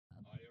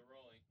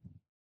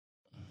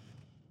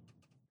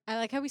I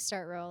like how we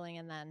start rolling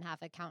and then have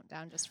a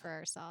countdown just for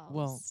ourselves.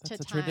 Well, to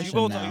that's a time tradition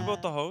You now.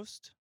 both the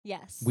host?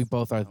 Yes. We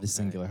both are Okay, the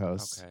singular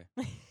hosts.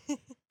 Okay.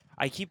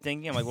 I keep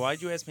thinking, I'm like,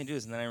 why'd you ask me to do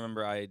this? And then I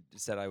remember I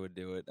said I would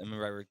do it. I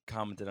remember I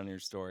commented on your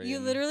story. You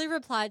and- literally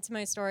replied to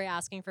my story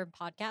asking for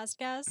podcast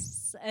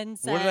guests and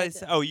said, What did I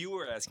say? Oh, you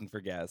were asking for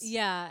guests.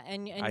 Yeah,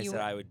 and I you said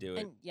I would do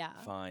it. and yeah,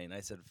 Fine. I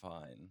said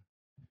fine.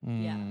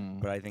 Yeah.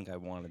 Mm. But I think I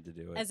wanted to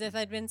do it. as if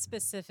I'd been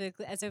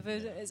specifically, as if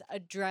it was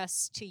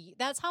addressed to you.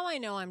 That's how I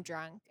know I'm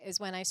drunk,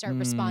 is when I start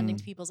responding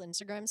to people's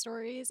Instagram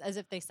stories as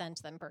if they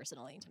sent them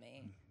personally to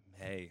me.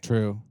 Hey.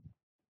 True.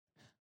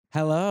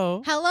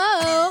 Hello,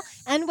 Hello,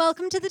 and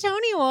welcome to the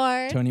Tony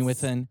Awards. Tony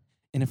with an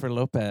Jennifer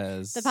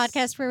Lopez. The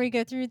podcast where we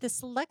go through the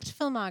select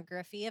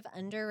filmography of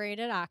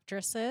underrated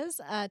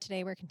actresses.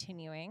 Today we're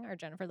continuing our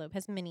Jennifer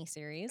Lopez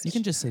miniseries. You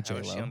can just say How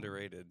is she J-Lo.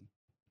 underrated?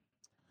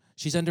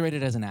 She's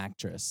underrated as an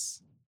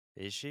actress.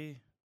 Is she?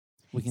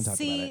 We can talk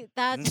See, about it.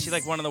 that's Isn't she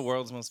like one of the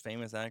world's most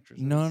famous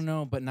actresses?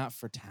 No, but not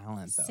for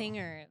talent though.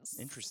 singers.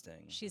 Interesting.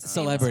 She's Oh.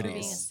 famous for being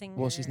a Celebrities. singer.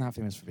 Well, she's not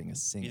famous for being a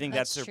singer. You think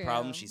That's that's her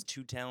problem? true. She's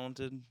too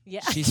talented? Yeah.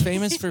 She's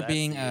famous for That's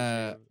being the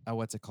a issue.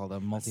 what's it called? A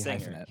multi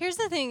hyphenate. Here's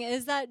the thing: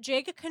 is that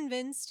Jake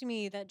convinced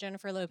me that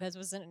Jennifer Lopez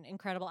was an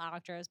incredible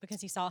actress because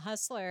he saw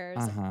Hustlers.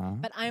 Uh-huh.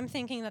 But I'm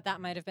thinking that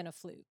might have been a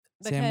fluke.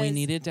 Sam, we because-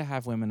 needed to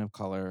have women of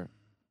color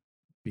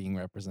being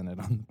represented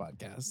on the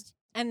podcast.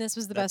 and this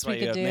was the That's best why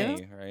we could do. you have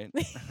me, right?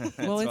 That's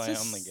well, why it's I'm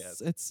just, the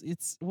guest.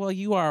 it's well,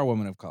 you are a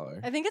woman of color.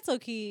 I think it's low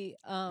key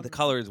The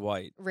color is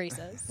white.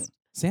 racist.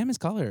 Sam is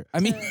color. I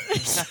mean,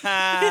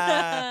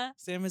 I'm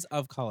Sam is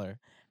of color.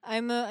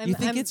 I'm You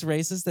think I'm it's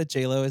racist that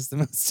J Lo is the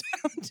most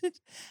talented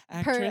per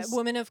actress?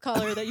 woman of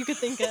color that you could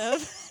think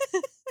of.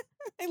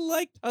 I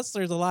liked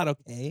Hustlers a lot.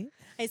 Okay,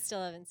 I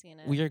still haven't seen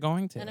it. we are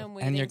going to, And I'm you're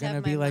waiting to gonna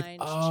have be my like,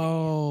 mind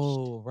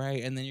oh,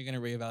 right, and then you're gonna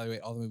reevaluate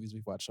all the movies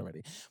we've watched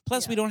already.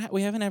 Plus, we Yeah. don't,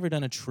 we haven't ever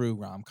done a true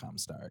rom com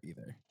star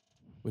either,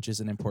 which is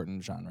an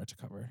important genre to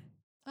cover,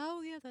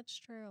 Oh yeah, that's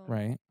true.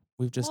 right?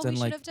 We've just well, we done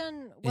should like have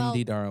done well.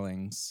 indie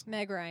darlings.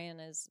 Meg Ryan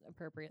is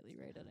appropriately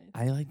rated. I think.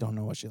 I like don't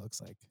know what she looks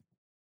like.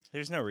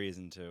 There's no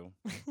reason to.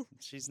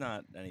 She's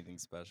not anything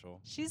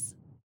special. She's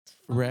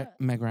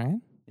Meg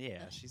Ryan.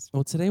 Yeah, she's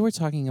Well, today we're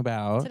talking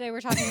about Today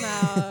we're talking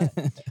about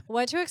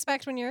what to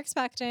expect when you're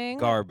expecting.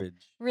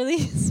 garbage.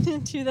 Released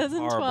in Horrible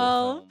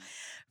 2012. film.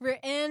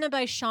 Written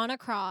by Shauna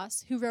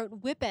Cross, who wrote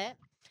Whip It,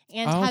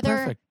 and Oh,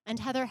 perfect.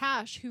 Heather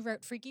Hash, who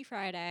wrote Freaky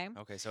Friday.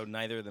 Okay, so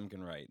neither of them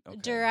can write. Okay, got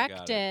it.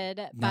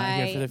 Directed not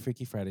here for by the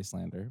Freaky Friday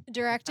slander.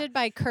 directed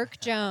by Kirk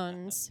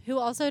Jones, who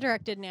also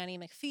directed Nanny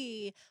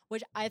McPhee,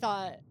 which I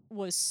thought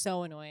was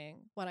so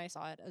annoying when I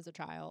saw it as a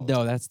child.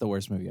 No, that's the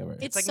worst movie ever.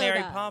 It's It's like so Mary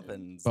bad.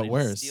 Poppins. But They just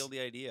worse. steal the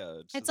idea.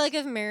 It's just- like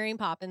if Mary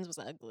Poppins was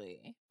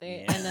ugly, Yeah.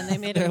 and then they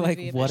made They're a like,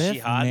 movie. what about Is if she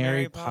hot, Mary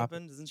Mary Pop-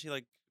 Poppins? Isn't she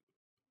like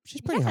She's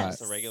pretty Yes. hot.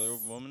 just a regular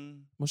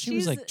woman? Well, she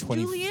was She's like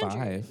Julie 25.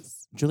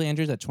 Andrews. Julie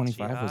Andrews at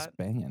 25 was hot?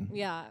 banging.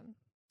 Yeah,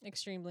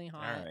 extremely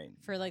hot right.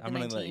 for like I'm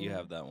the gonna let you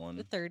have that the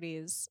one.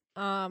 30s.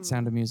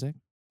 Sound of Music.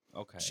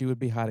 Okay. She would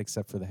be hot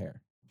except for the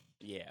hair.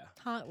 Yeah.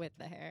 hot with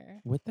the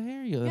hair. With the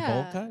hair, you the bowl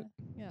Yeah. cut.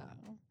 Yeah.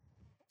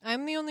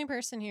 I'm the only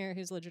person here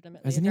who's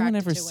legitimately Has anyone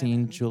attracted ever to seen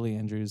women. Julie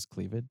Andrews'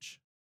 cleavage?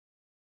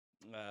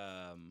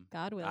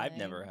 God willing. I've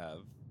never have.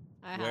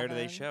 I Where do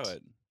they show haven't.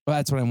 it? Well,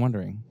 that's what I'm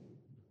wondering.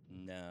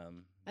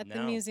 At the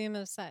no. Museum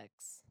of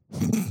Sex.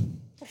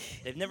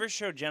 They've never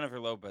showed Jennifer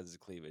Lopez's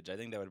cleavage. I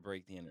think that would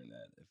break the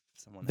internet if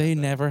someone. They had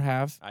that. never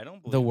have. I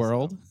don't believe the so.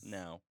 world?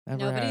 No. Ever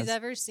Nobody's has.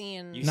 ever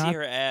seen. You Not- see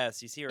her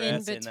ass. You see her In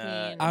ass in. between.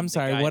 I'm The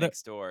sorry, Guy what a-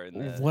 Next Door. in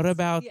the- What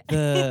about Yeah.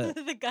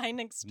 the? the guy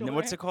next door. No,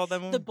 what's it called? That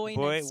movie? The Boy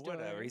Next Door.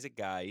 Whatever. He's a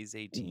guy. He's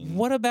 18.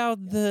 What about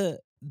the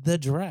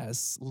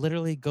dress?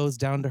 Literally goes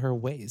down to her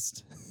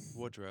waist.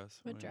 What dress?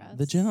 What do you mean?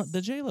 dress?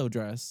 The J Lo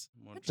dress.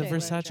 What The J.Lo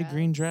Versace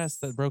green dress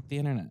dress. that broke the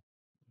internet.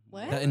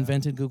 What? That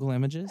invented Google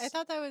Images. I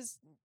thought that was.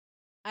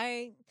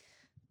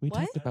 we what?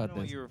 talked I don't about know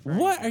what this. you're referring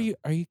What to.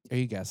 are you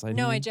gaslighting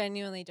No, me? I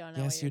genuinely don't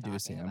know. Yes, what you you're do,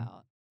 talking Sam.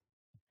 About.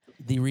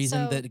 The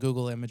reason So- that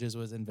Google Images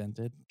was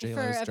invented, J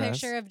For Lo's a dress.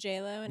 picture of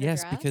J Lo in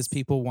Yes, a because dress?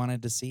 people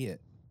wanted to see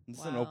it. This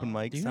is an open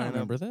Wow. mic Do you sign not up?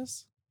 remember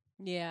this?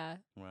 Yeah.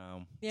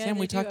 Wow. Yeah. Sam,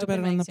 they we do talked about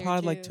it open on the mics here,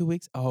 pod like too. 2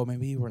 weeks. Oh,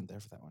 maybe you weren't there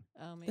for that one.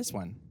 Oh, maybe. This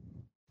one.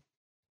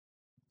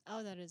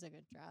 Oh, that is a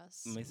good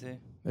dress. Let me see.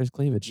 There's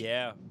cleavage.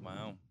 Yeah.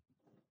 Wow.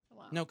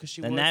 Wow. No, because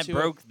she And wore that to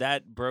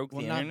broke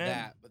well, the not internet.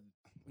 that, but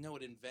no,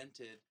 it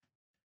invented.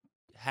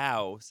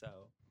 How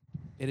so?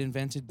 It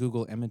invented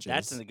Google Images.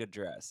 That's a good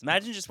dress.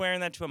 Imagine just wearing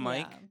that to a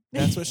mic.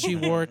 Yeah. That's what she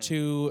wore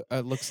to.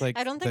 Looks like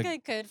I don't think the, I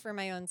could for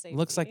my own safety.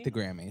 looks like the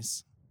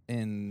Grammys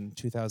in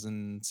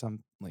 2000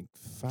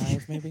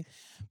 5 maybe.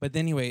 But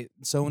anyway,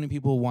 so many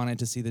people wanted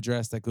to see the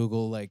dress that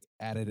Google like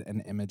added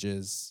an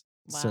images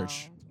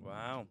search.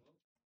 Wow.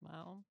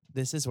 Wow.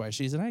 This is why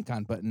she's an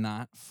icon, but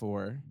not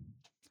for.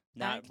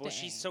 Not well.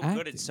 She's so Acting.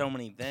 good at so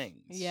many things.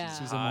 Yeah. She's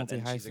She's a hot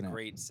and she's a multi-hyphenate.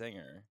 great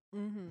singer.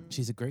 Mm-hmm.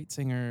 She's a great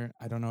singer.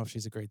 I don't know if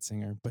she's a great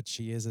singer, but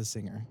she is a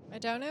singer. I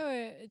don't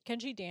know. Can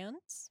she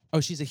dance? Oh,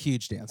 she's a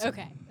huge dancer.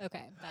 Okay.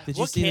 Okay. That's- Did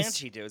you What see can this-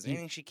 she do? Is you-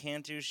 anything she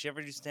can't do? Does she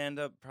ever do stand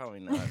up? Probably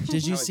not.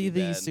 Did you Probably see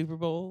be the bad. Super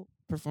Bowl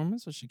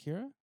performance with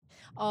Shakira?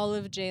 all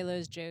of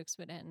J-Lo's jokes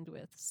would end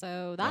with.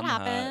 So that I'm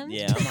hot. happened.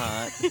 Yeah, I'm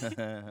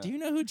hot. Do you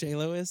know who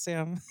J-Lo is,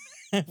 Sam?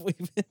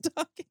 We've been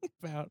talking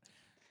about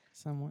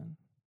someone.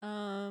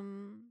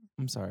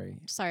 I'm sorry.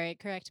 Sorry,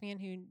 correct me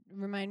and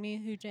remind me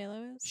who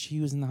J-Lo is. She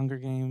was in the Hunger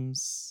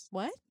Games.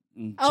 What?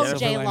 Mm, Oh, Jennifer-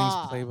 J- Silver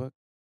J-Law. Linings Playbook.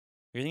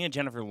 You're thinking of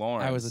Jennifer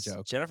Lawrence. That was a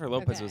joke. Jennifer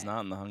Lopez was Okay. not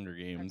in the Hunger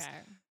Games. Okay.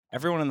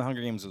 Everyone in the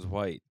Hunger Games was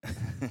white.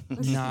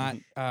 Not.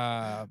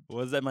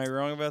 Was am I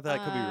wrong about that?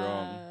 I could be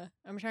wrong.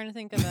 I'm trying to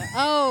think of it.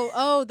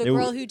 Oh, the It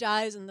girl w- who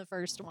dies in the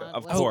first one.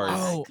 Of was course.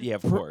 black. Yeah,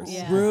 of course.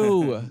 Yeah.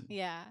 Rue.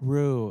 Yeah.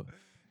 Rue.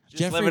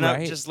 Just Jeffrey living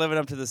Wright. up, just living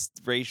up to this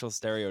racial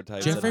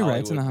stereotypes. that Jeffrey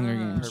Wright's in the Hollywood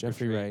Hunger Games.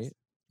 Jeffrey perpetrates. Wright.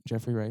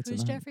 Jeffrey Wright's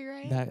Who's in the Jeffrey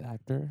Wright? That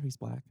actor. He's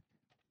black.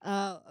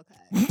 Oh,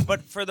 okay.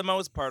 But for the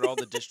most part, all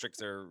the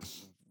districts are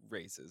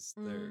racist.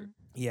 They're Mm.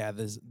 Yeah,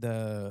 there's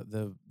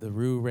the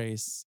Rue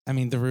race. I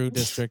mean the Rue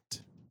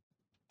district.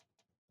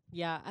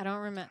 Yeah, I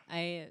don't remember.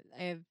 I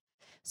have.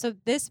 So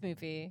this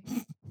movie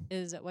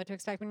is What to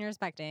Expect When You're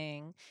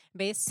Expecting,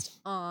 based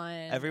on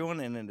everyone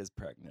in it is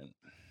pregnant,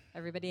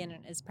 everybody in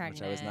it is pregnant.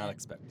 which I was not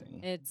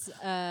expecting. It's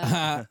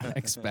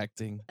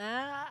Expecting,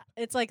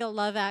 it's like a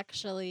Love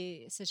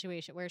Actually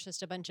situation where it's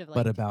just a bunch of like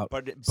but about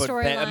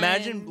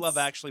Imagine Love storylines.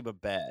 Actually,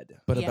 but bad.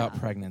 about Yeah.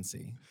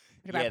 pregnancy.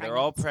 about Yeah, they're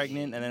all pregnancy.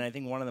 pregnant, and then I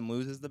think one of them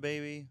loses the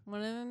baby.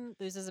 One of them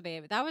loses a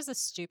baby. That was the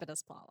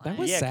stupidest plot That line.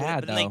 was yeah, 'cause- sad,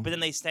 but then, though. but then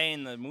they stay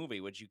in the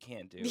movie, which you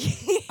can't do.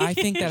 I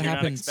think that You're not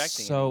happened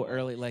expecting so anymore.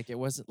 early. Like it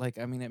wasn't like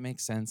I mean it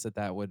makes sense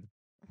that would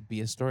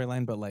be a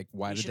storyline, but like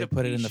why You did they should've-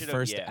 put it you in the should've-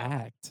 first yeah.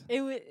 act?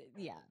 It was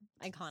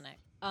iconic.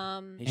 He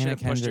Anna should have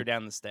pushed her Kendrick-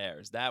 down the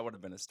stairs. That would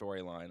have been a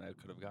storyline I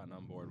could have gotten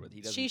on board with. He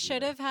doesn't. She do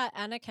should that. have had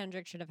Anna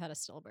Kendrick should have had a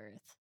stillbirth.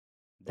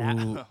 That,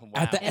 Ooh, wow.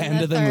 at the In end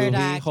the of the third movie,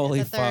 act, holy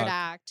the third fuck.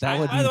 act. That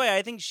would By the be- way,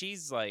 I think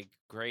she's like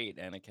great,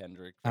 Anna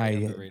Kendrick. Very I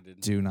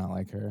underrated. do not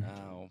like her.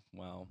 Oh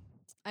well.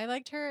 I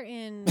liked her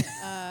in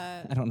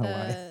I don't know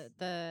why.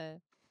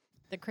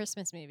 the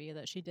Christmas movie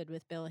that she did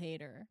with Bill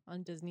Hader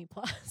on Disney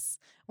Plus,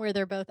 where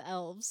they're both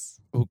elves,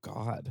 Oh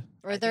God,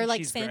 or I they're think like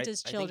she's great.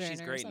 Santa's I think children.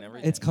 she's or great in something.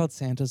 everything. it's called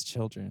Santa's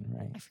Children,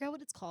 right? I forgot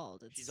what it's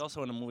called. She's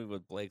also in a movie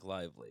with Blake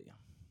Lively.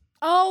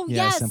 Oh Yeah,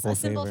 yes, Simple A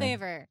Simple Favor.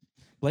 Favor.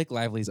 Blake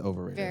Lively's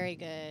overrated. Very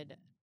good.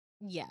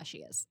 Yeah, she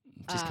is.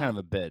 She's kind of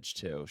a bitch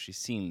too. She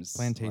seems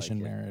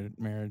Plantation like it.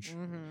 marriage.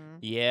 Mm-hmm.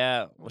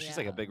 Yeah, well, she's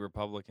like a Yeah. big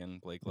Republican,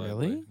 Blake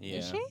Really? Lively. Yeah.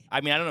 Is she? I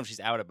mean, I don't know if she's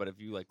outed, but if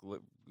you like Google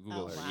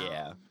Oh, her, wow.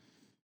 yeah,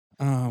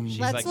 she's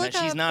Let's like look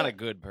she's up not the- a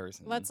good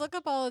person. Let's look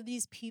up all of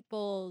these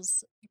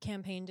people's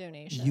campaign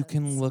donations. You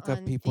can look up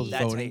on people's the-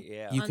 That's voting.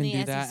 yeah. You on can the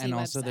do that, SEC and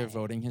also their website.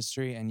 voting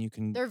history, and you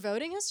can. Their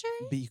voting history?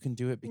 But you can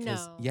do it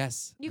because No.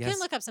 yes, You yes, can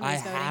look up I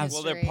somebody's voting have.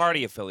 Well, history. their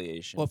party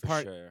affiliation. Well, for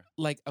part- sure.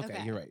 Like okay,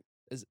 Okay. you're right.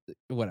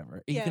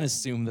 Whatever. You can Yeah.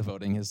 assume the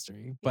voting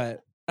history,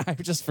 but I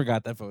just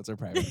forgot that votes are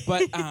private.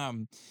 But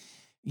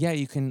yeah,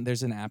 you can.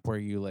 There's an app where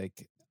you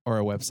like, or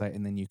a website,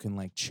 and then you can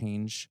like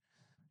change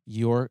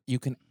you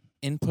can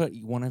input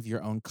one of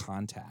your own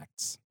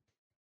contacts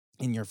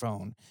in your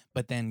phone,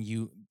 but then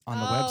you on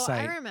the I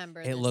website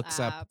remember it this looks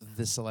app. up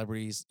the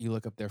celebrities. You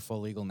look up their full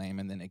legal name,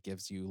 and then it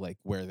gives you like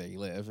where they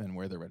live and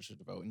where they're registered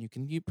to vote, and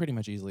you pretty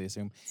much easily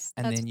assume.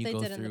 And That's then what you they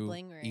go did in the through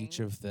Bling each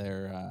Ring. of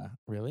their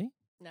really.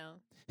 No.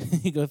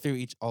 You go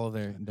through all of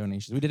their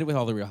donations. We did it with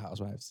all the Real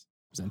Housewives.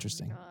 It was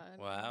interesting. Oh my God.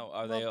 Wow,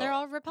 are Well, they? they're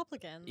all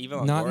Republican.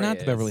 Even Not Longoria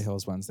the Beverly is.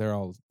 Hills ones. They're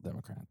all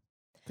Democrat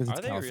because it's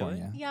Are they really?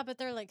 California. Yeah, but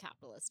they're like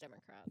capitalist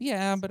Democrats.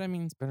 Yeah, but I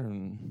mean it's better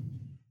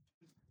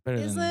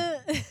Is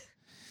than it?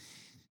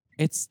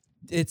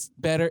 it's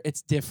better.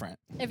 It's different.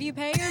 If you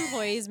pay your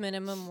employees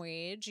minimum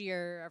wage,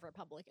 you're a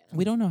Republican.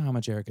 We don't know how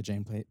much Erica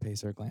Jane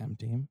pays her glam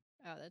team.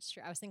 Oh, that's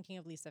true. I was thinking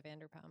of Lisa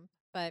Vanderpump,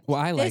 but Well,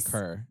 I like this-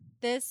 her.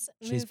 This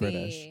She's movie,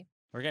 British.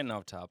 We're getting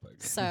off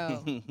topic.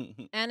 So,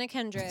 Anna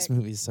Kendrick. This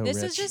movie's so This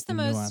rich is just the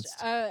and most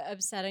nuanced.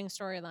 upsetting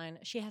storyline.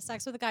 She has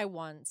sex with a guy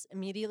once,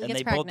 immediately and gets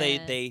they pregnant.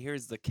 both they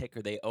here's the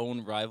kicker. They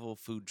own rival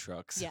food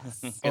trucks. Yes.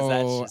 'Cause that's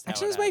Oh, just how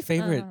actually, it it was my happens.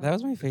 favorite. That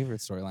was Uh-huh. my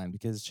favorite storyline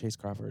because Chase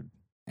Crawford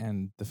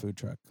and the food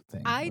truck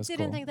thing. I was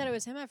didn't cool. think that it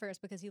was him at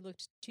first because he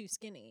looked too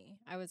skinny.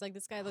 I was like,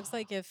 this guy looks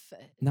like if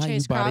Not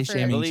Chase you body Crawford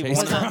shaming believe Chase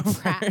one was on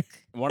Crawford. crack.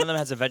 One of them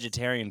has a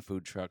vegetarian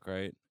food truck,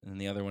 right?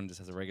 And the other one just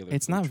has a regular.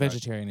 It's food not truck.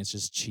 vegetarian. It's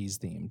just cheese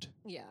themed,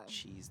 Yeah,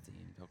 Cheese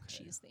themed. Okay.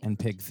 cheese thing. and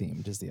pig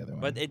themed is the other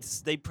one. But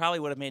they probably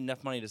would have made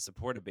enough money to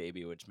support a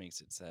baby, which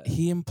makes it sad.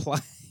 he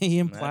implies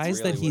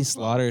really that he what's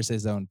slaughters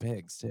his own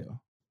pigs too.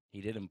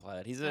 He did imply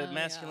that he's a Oh,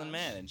 masculine yeah.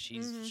 man, and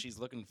she's Mhm. she's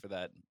looking for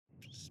that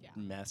Yeah.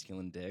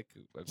 masculine dick.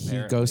 He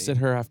apparently. ghosted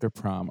her after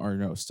prom, or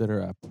no, stood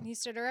her up. He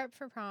stood her up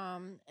for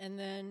prom, and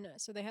then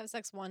so they have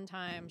sex one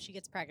time. She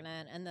gets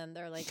pregnant, and then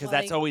they're like, because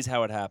well, that's always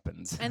how it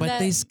happens. And But then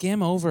they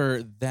skim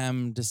over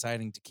them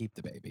deciding to keep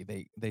the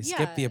baby. They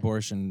skip the Yeah.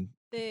 abortion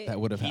they,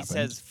 that would have he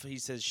happened.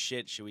 says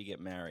shit. Should we get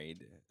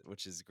married?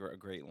 Which is a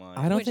great line.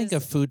 I don't Which think a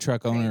is food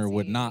truck owner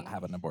would crazy. not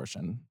have an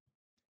abortion,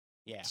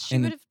 Yeah. she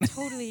and- would have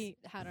totally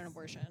had an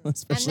abortion.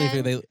 especially and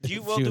if then, they. Do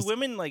you if well? she Do was-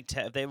 women like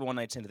if they have a one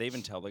night stand? Do they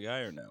even tell the guy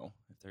or no?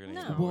 If they're gonna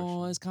get an No. abortion?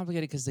 Well, it's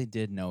complicated because they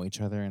did know each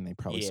other and they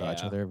probably saw each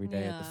Yeah. other every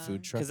day at the Yeah.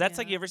 food truck. Because that's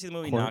like Yeah. you ever see the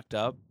movie Court- Knocked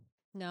Up?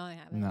 No, I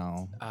haven't.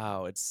 No.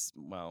 Oh, it's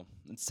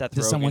Seth Rogen.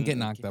 Does someone get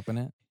knocked up in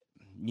it?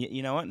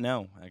 You know what?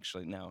 No,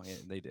 actually, no,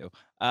 they do.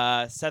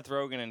 Seth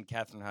Rogen and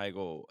Katherine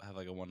Heigl have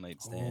like a one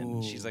night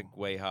stand. She's like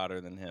way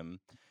hotter than him.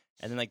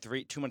 And then like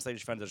 2 months later,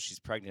 she finds out she's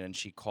pregnant, and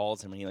she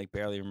calls him, and he like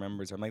barely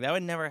remembers her. I'm like, that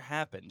would never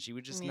happen. She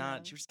would just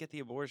not. She would just get the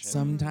abortion.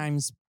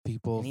 Sometimes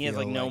people and he has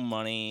like feel no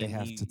money. they and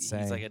have to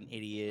say. he's like an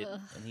idiot, Ugh.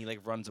 and he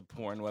like runs a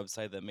porn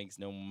website that makes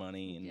no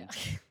money, and Yeah.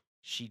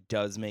 she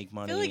does make I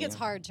money. feel like it's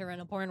hard to run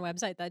a porn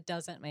website that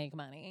doesn't make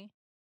money.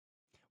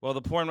 Well,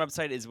 the porn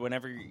website is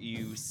whenever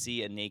you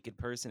see a naked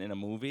person in a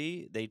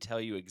movie, they tell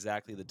you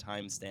exactly the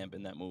timestamp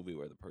in that movie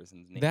where the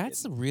person's naked.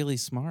 That's really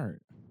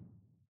smart.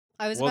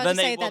 I was well, about then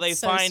to say they that's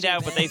so find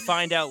out, but they stupid.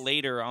 find out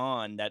later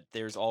on that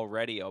there's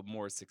already a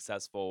more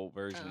successful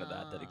version of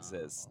that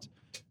exists.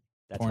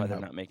 That's why they're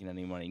Pornhub. not making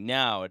any money.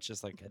 Now it's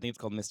just like I think it's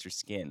called Mr.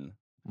 Skin,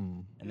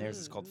 Mm. and theirs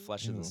is called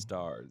Flesh of Ooh. the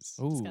Stars.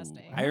 Ooh.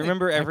 Disgusting. I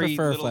remember every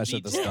prefer little Flesh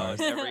of the detail,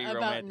 Stars. every About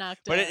romance.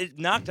 Knocked But Up.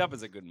 Knocked Up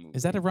is a good movie.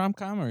 Is that a rom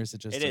com or is it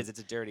just? It is. It's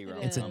a dirty It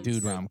rom. It's a is.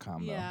 dude rom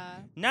com though. Yeah.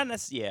 Not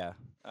necessarily.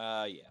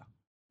 Yeah. Yeah.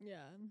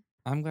 Yeah.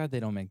 I'm glad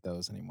they don't make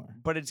those anymore.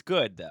 But it's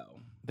good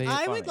though. They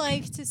I would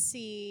funny. like to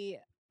see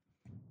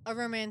a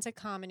romantic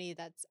comedy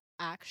that's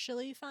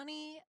actually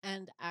funny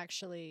and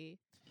actually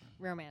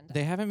romantic.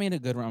 they haven't made a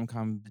good rom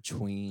com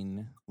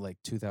between like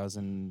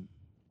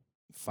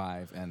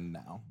 2005 and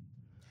now.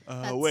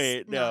 That's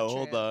Wait, no, not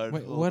hold true. on.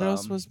 Wait, hold what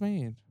else on. was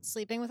made?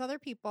 Sleeping with other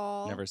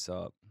people. Never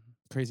saw it.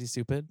 Crazy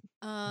Stupid.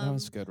 That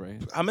was good,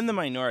 right? I'm in the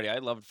minority. I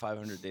loved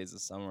 500 Days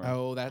of Summer.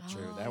 Oh, that's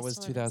true. Oh, That I was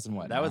still haven't 2000 seen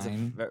what? it. That was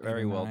nine,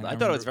 very well. 89? I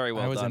thought it was very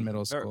well I was done. in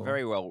middle school.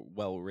 Very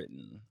well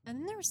written. And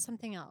then there was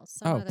something else.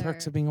 Oh,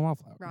 Perks of Being a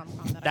Wallflower. rom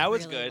com that That I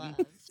was really good.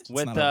 loved.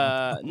 With not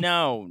a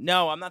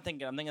no, I'm not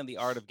thinking. I'm thinking of The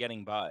Art of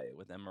Getting By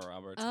with Emma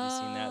Roberts. Have you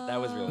seen that? That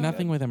was really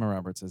Nothing good. with Emma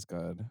Roberts is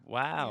good.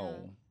 Wow.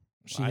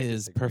 She I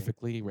is disagree.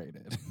 perfectly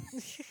rated.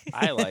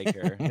 I like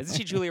her. Isn't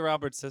she Julia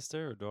Roberts'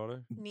 sister or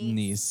daughter?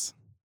 Niece.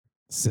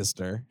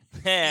 Sister.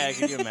 Yeah,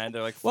 can you imagine?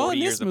 They're like 40 Well, in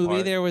years this movie,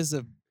 apart.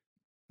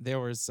 there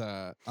was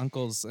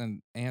uncles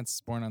and aunts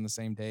born on the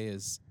same day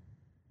as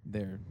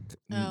their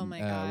Oh my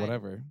God.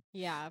 whatever.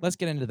 Yeah. Let's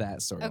get into that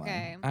storyline.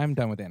 Okay. I'm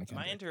done with Anna Am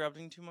I Kendrick.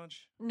 interrupting too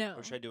much? No.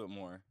 Or should I do it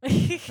more?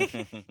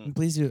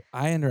 Please do.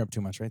 I interrupt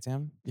too much, right,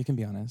 Sam? You can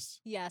be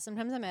honest. Yeah,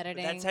 sometimes I'm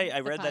editing. That's how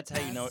I the read. That's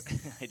how you know.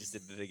 podcast. I just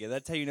did it again.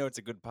 That's how you know it's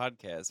a good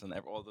podcast when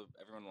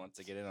everyone wants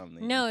to get in on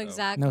the. No, info.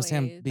 exactly. No,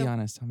 Sam, be the,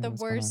 honest. Tell me The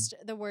what's going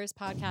on. the worst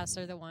podcasts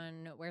are the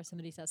one where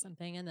somebody says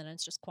something and then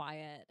it's just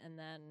quiet and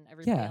then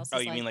everybody Yeah. else is Oh,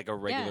 you mean like a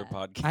regular yeah.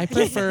 podcast? I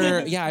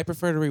prefer, I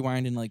prefer to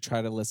rewind and like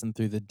try to listen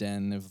through the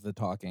den of the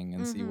talking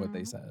and see what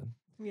they Mhm. said.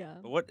 Yeah.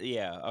 What?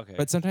 Yeah. Okay.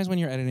 But sometimes when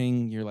you're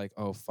editing, you're like,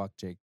 oh fuck,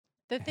 Jake.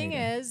 The thing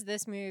hate is,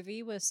 this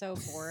movie was so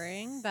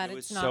boring that it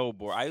was it's not so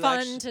boring. I fun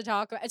actually, to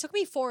talk about. It took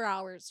me 4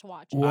 hours to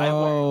watch it.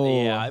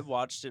 Whoa. Yeah, I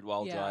watched it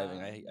while Yeah.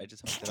 driving. I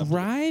just hooked it up.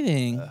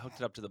 Driving.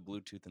 Hooked it up to the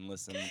Bluetooth and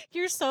listened.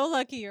 You're so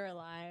lucky you're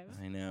alive.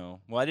 I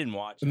know. Well, I didn't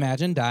watch it.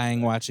 Imagine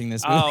dying watching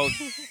this movie. Oh,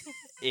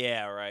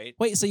 yeah, right.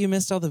 Wait, so you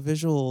missed all the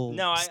visual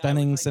No,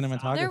 stunning was, like,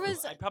 cinematography? There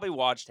was- I probably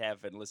watched half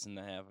of it and listened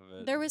to half of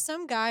it. There was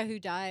some guy who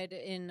died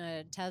in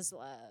a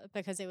Tesla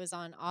because it was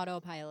on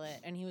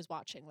autopilot and he was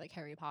watching like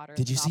Harry Potter. and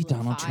Did the you see Goblet of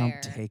Donald Trump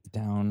Fire. take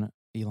down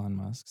Elon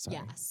Musk? Sorry.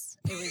 Yes,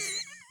 it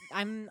was.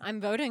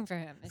 I'm voting for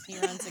him if he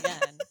runs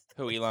again.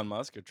 Who, Elon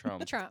Musk or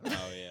Trump? Trump.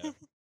 Oh yeah.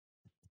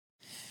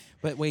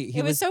 But wait, he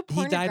It was so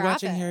he died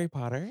watching pornographic. Harry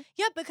Potter?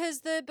 Yeah,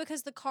 because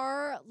the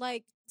car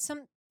like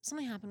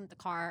something happened with the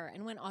car,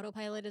 and when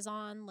autopilot is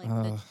on, like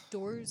the Ugh.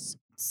 doors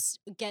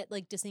get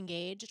like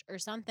disengaged or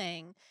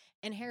something,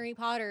 and Harry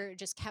Potter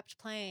just kept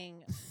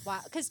playing. Wow,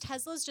 because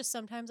Teslas just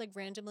sometimes like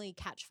randomly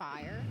catch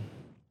fire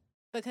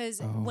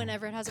because Oh.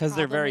 whenever it has a Because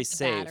they're problem very with the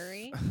safe.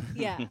 battery,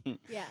 yeah,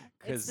 yeah,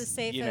 it's the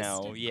safest. you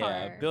know,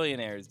 yeah, car.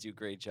 billionaires do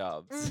great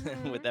jobs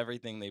Mhm. with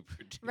everything they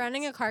produce.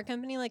 Running a car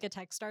company like a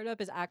tech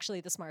startup is actually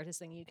the smartest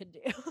thing you could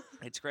do.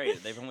 It's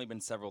great. They've only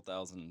been several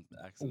thousand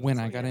accidents. When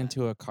I like got that.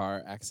 into a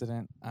car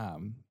accident Oh,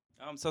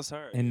 I'm so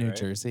sorry. in New right?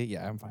 Jersey,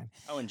 yeah, I'm fine.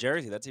 Oh, in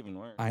Jersey, that's even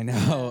worse. I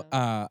know.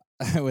 I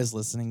was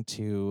listening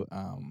to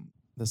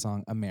the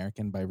song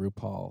American by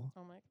RuPaul.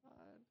 Oh my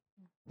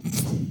god.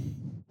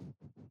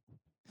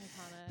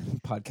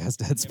 Iconic. Podcast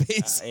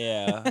Headspace.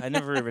 Yeah, I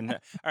never even. All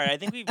right, I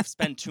think we've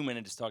spent 2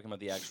 minutes talking about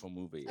the actual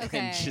movie. Okay.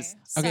 And just,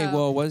 Okay, so-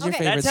 well, what was your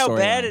okay. favorite That's how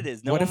bad storyline? it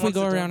is. No what one if we wants to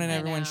go talk- around and I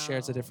everyone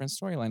shares a know. different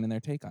storyline and their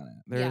take on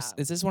it? Yeah.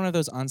 Is this one of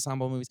those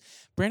ensemble movies?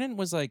 Brandon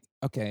was like,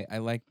 okay, I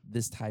like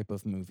this type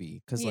of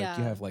movie because like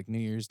you Yeah. have like New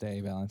Year's Day,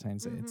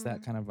 Valentine's Day. It's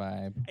that Mhm. kind of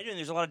vibe. I do. And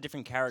there's a lot of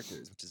different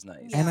characters, which is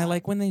nice. And I Yeah.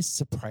 like when they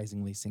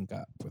surprisingly sync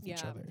up with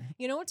each Yeah. other.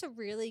 You know what's a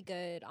really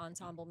good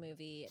ensemble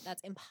movie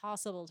that's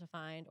impossible to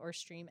find or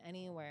stream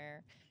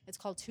anywhere? It's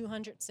called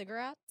 200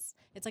 Cigarettes.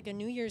 It's like a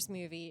New Year's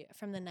movie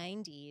from the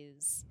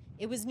 90s.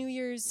 It was New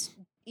Year's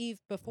Eve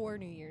before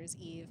New Year's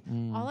Eve.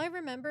 Mm. All I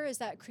remember is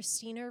that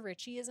Christina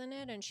Ricci is in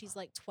it and she's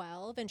like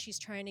 12 and she's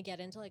trying to get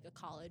into like a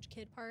college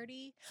kid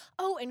party.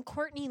 Oh, and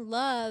Courtney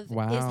Love is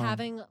Wow.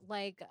 having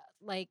like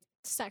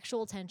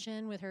sexual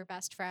tension with her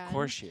best friend. Of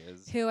course she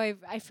is. Who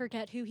I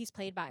forget who he's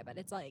played by, but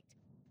it's like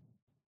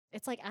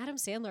It's like Adam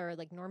Sandler or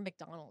like Norm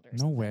Macdonald or No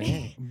something.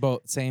 way.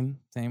 Both same.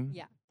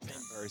 Yeah.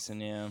 Same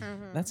person, yeah.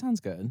 Mhm. That sounds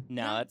good.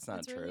 No, Yeah, that's not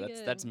that's true. really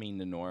That's good. mean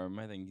to Norm.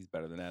 I think he's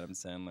better than Adam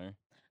Sandler.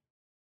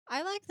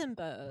 I like them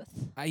both.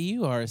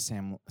 You are a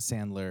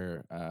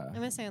Sandler.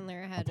 I'm a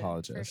Sandler head for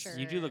apologist. sure.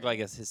 You do look like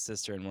his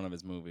sister in one of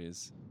his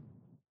movies.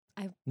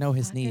 No,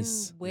 his Fucking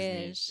niece.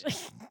 Wish.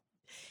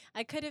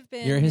 I could have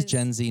been. You're his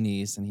Gen Z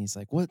niece, and he's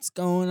like, "What's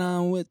going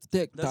on with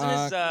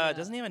TikTok?"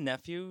 Doesn't he have a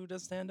nephew who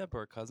does stand up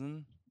or a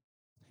cousin?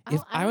 If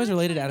Oh, I don't was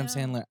related to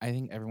actually Adam know. Sandler, I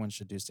think everyone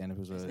should do stand up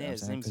who's related to Adam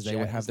His Sandler name's because they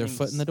would Ja- have his their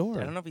foot in the name's-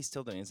 door. I don't know if he's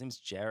still doing it. His name's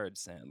Jared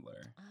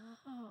Sandler.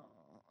 Oh,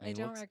 He I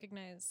don't looks-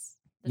 recognize.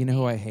 the You know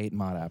who I name. hate?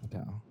 Maud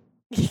Apatow.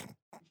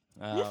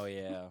 Oh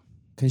yeah.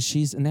 Because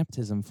she's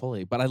nepotism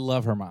fully, but I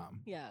love her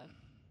mom, Yeah.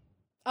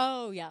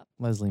 Oh yeah,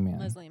 Leslie Mann.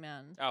 Leslie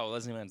Mann. Oh,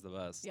 Leslie Mann's the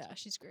best. Yeah,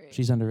 she's great.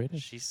 She's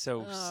underrated. She's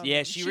so Oh,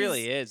 yeah, she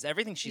really she's- is.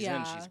 Everything she's in,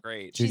 yeah. she's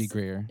great. Judy she's-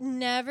 Greer.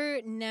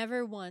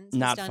 Never once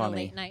Not has done funny.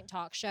 a late night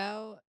talk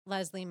show,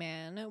 Leslie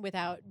Mann,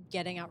 without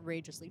getting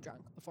outrageously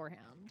drunk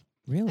beforehand.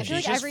 Really? I feel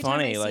She's like just every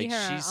funny, time I see like,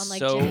 her she's on like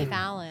so- Jimmy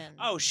Fallon.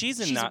 Oh, she's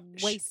in She's Knocked.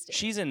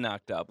 She's in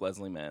Knocked Up,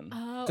 Leslie Mann.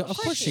 Oh, Of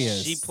course she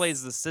is. She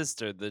plays the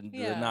sister, the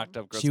Yeah. knocked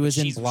up girl. She was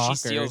in She steals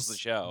the Blockers.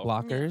 show.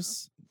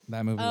 Blockers.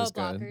 That movie Oh, was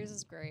good. Blockers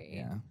is great.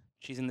 Yeah.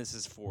 She's in This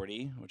Is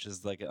 40, which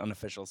is like an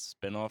unofficial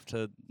spin-off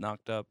to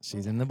Knocked Up.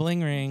 She's in The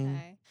Bling Ring.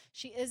 Okay.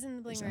 She is in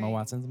the Bling She's Ring. Emma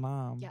Watson's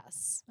mom.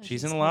 Yes. and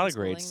She's in a lot of homeschooling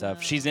great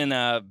stuff. She's them.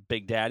 in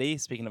Big Daddy.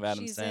 Speaking of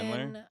Adam She's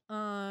Sandler,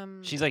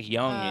 in, she's like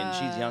young and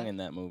she's young uh, in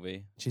that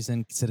movie. She's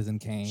in Citizen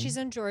Kane. She's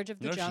in George of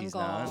the No, Jungle. she's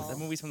not. That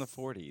movie's from the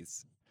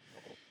 40s.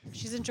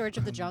 She's in George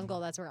of the Jungle.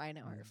 That's where I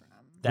know her from.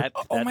 That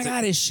Oh my that's a-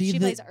 God, is she She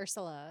the? plays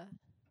Ursula.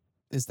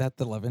 Is that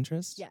the love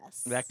interest?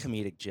 Yes. that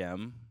comedic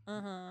gem,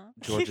 Uh-huh.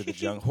 George of the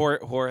Jungle,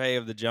 Jorge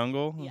of the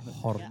Jungle. Yeah.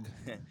 Jorge.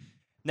 Yeah.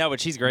 No, but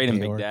she's great in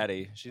Big Georg.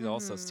 Daddy. She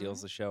also Mhm.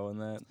 steals the show in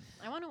that.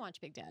 I want to watch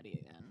Big Daddy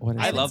again. What is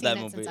I I haven't love seen that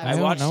it movie. since I I was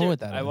don't watched know it. what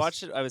that I is.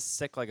 watched it. I was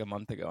sick like a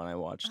month ago, and I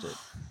watched it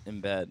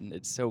in bed. And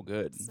it's so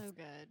good. So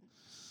good.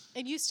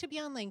 It used to be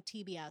on like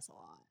TBS a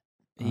lot.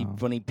 Oh.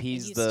 When he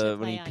pees used to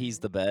when he play pees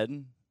on- the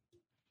bed,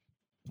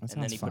 That and then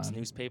sounds he fun. puts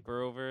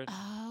newspaper over it.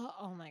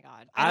 Oh my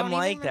god. I I'm don't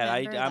like even that.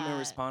 remember I'm that.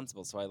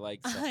 irresponsible, so I like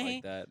stuff I-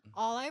 like that.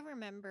 All I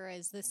remember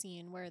is the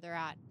scene where they're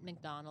at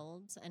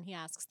McDonald's and he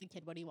asks the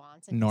kid what he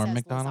wants. And Norm he says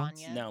Macdonald?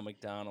 lasagna. No,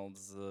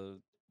 McDonald's.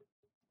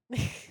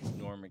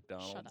 Norm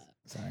McDonald. Shut up.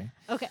 Sorry.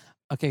 Okay.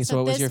 Okay, so So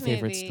what was this your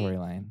favorite movie-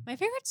 storyline? My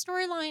favorite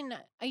storyline,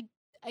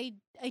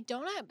 I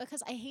don't know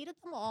because I hated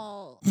them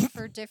all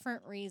for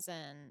different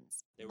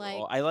reasons.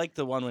 Like, I like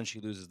the one when she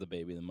loses the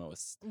baby the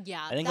most.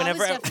 yeah, I think that whenever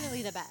was I-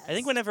 definitely the best. I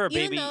think whenever a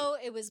Even baby, though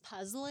it was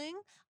puzzling,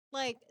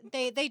 like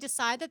they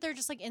decide that they're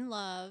just like in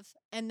love,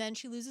 and then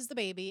she loses the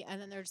baby,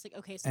 and then they're just like,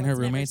 okay, so And her let's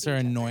never roommates see are each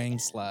other annoying again.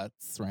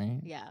 sluts, right?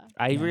 Yeah.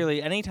 I Yeah.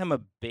 really anytime a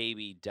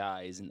baby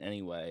dies in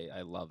any way,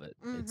 I love it.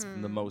 It's the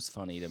Mhm. most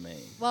funny to me.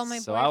 Well, my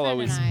so boyfriend I'll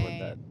always and support I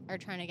that. are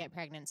trying to get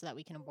pregnant so that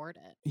we can abort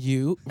it.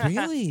 You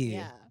really?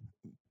 Yeah.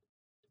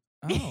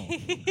 Oh,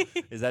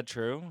 Is that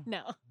true?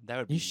 No. That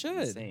would You be should.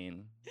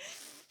 insane.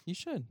 you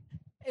should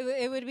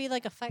It would be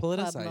like a Fight Club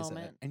politicize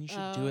moment. it, and you should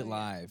do Oh, it yeah.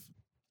 live.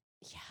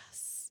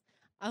 Yes.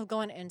 I'll go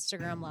on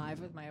Instagram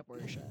live with my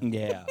abortion.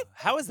 Yeah.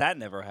 How has that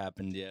never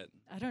happened yet?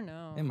 I don't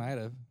know. It might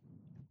have.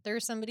 There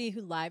was somebody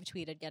who live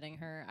tweeted getting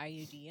her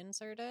IUD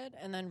inserted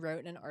and then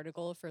wrote an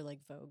article for like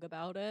Vogue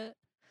about it.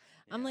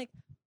 I'm Yeah. like,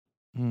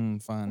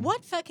 Fun.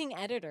 what fucking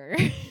editor?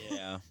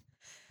 Yeah.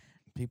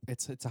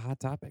 It's a hot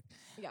topic.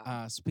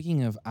 yeah.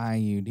 Speaking of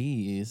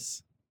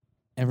IUDs,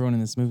 everyone in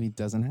this movie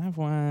doesn't have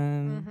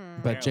one,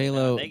 Mhm. but Apparently J not.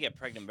 Lo. They get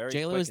pregnant very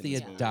J Lo quick is in the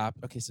this movie.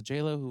 adopt. Okay, so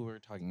J Lo, who we're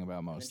talking about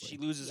And then mostly. she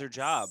loses her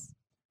job.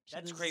 She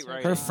That's loses great her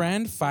writing. Her job.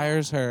 friend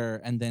fires Yeah. her,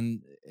 and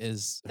then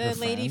is The her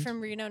lady friend.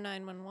 from Reno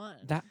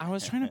 911. That I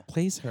was trying to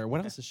place her.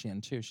 What else is she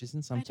in too? She's in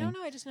I something. don't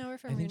know. I just know her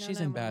from I think Reno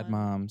she's in Bad 911.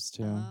 Moms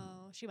too.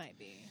 Oh, she might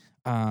be.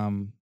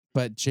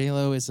 But J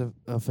Lo is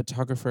a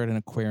photographer at an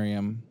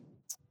aquarium.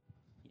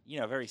 You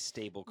know, very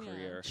stable Yeah.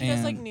 career. She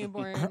does like And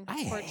newborn.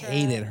 I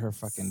hated her portraits.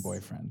 fucking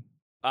boyfriend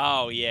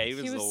Oh yeah, he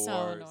was, He the was so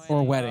worst. annoying.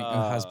 or wedding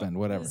Uh, husband,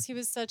 whatever. He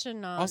was such a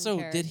non. Also,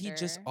 did he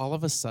just all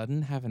of a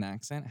sudden have an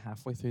accent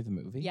halfway through the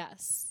movie?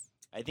 Yes.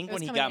 I think It was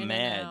when he coming got in and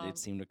mad, out. it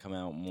seemed to come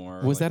out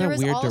more. Was that There a was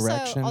weird also,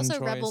 direction Also,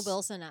 Rebel choice?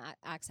 Wilson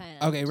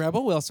accent. Okay,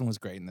 Rebel Wilson was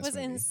great in this was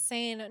movie.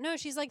 insane. No,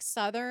 she's like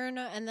Southern,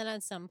 and then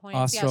at some point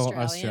Austral- the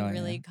Australian really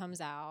Australian.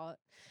 comes out.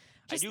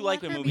 I Just do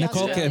like let when her movies be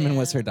Nicole do that. Kidman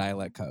was her Australian.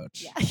 dialect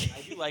coach. Yeah.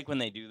 I do like when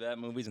they do that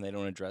movies and they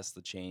don't address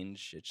the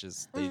change. It's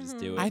just they just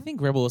do Mhm. it. I think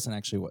Rebel Wilson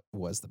actually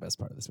was the best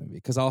part of this movie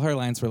because all her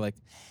lines were like,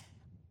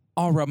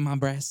 "I'll rub my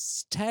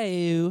breasts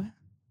too."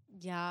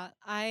 Yeah,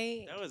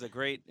 that was a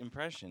great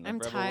impression. of I'm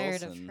Rebel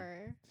tired Wilson. of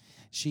her.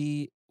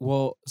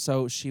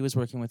 So she was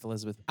working with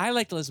Elizabeth. I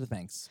liked Elizabeth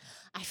Banks.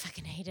 I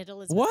fucking hated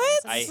Elizabeth.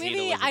 What? Banks in I this hate movie.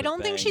 Elizabeth I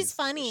don't think she's Banks.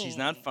 funny. She's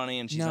not funny,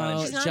 and she's No,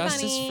 not. She's not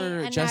Justice funny, for-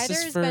 and justice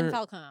neither is for- Ben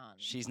Falcone.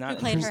 She's not who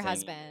played her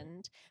interesting either.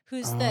 husband,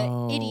 who's Oh.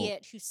 the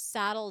idiot who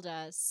saddled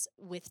us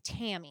with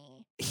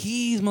Tammy.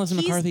 He's Melissa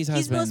McCarthy's husband.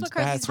 He's Melissa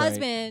McCarthy's That's right.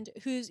 husband,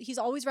 he's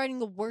always writing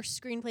the worst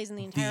screenplays in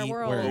the entire The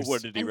world, worst.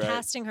 What did he and write?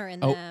 casting her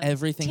in Oh, them.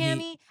 everything he-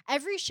 Tammy,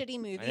 every shitty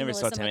movie never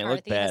saw Melissa Tammy. It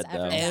looked McCarthy has bad,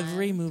 ever though. done.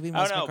 Every movie Oh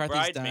Melissa no, McCarthy's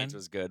Bridesmaids done.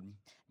 was good,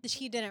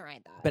 She didn't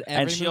write that. But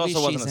every and she movie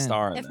also wasn't she's a in-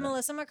 star in if that.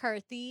 Melissa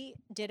McCarthy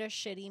did a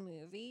shitty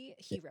movie,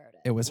 he wrote it.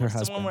 It was her What's the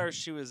husband. one where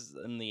she was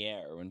in the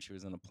air when she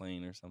was on a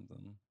plane or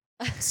something?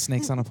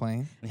 Snakes on a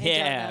plane. don't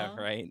Yeah,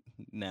 know. right.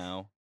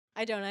 No.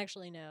 I don't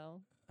actually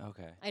know.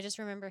 Okay. I just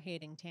remember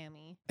hating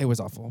Tammy. It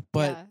was awful,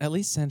 but Yeah. at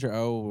least Sandra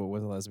Oh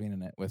was a lesbian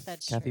in it with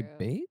That's Kathy true.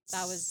 Bates.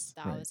 That was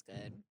Right.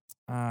 good.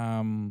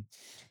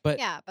 But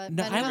Yeah, but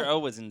no, Ben Sandra Fal- Oh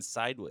was in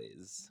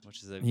Sideways,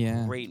 which is a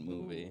Yeah. great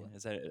movie. Ooh.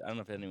 Is that? I don't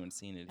know if anyone's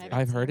seen it. I Here. haven't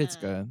I've seen heard it's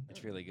that. good.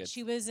 It's really good.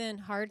 She was in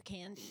Hard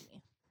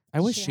Candy. I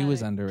wish she had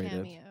was a underrated.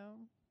 cameo.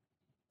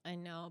 I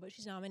know, but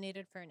she's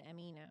nominated for an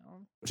Emmy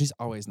now. She's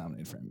always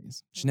nominated for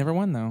Emmys. She never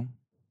won though.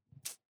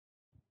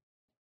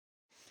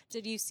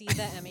 Did you see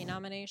the Emmy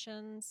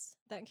nominations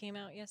that came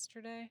out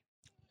yesterday?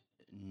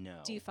 No.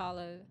 Do you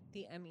follow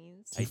the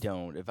Emmys? I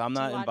don't. If I'm Do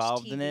you not watch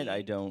involved in it,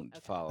 I TV? don't Okay.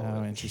 follow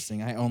Oh, it.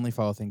 interesting. I only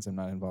follow things I'm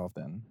not involved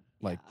in,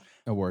 like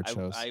Yeah. award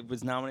shows. I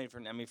was nominated for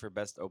an Emmy for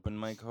Best Open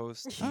Mic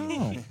Host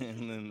Oh.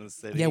 in the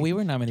city. Yeah, we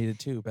were nominated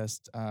too,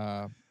 best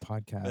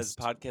podcast. Best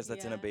podcast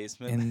that's in a Yeah.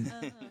 basement. In-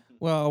 Uh-huh.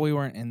 Well, we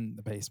weren't in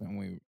the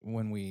basement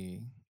when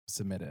we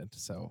submitted,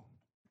 so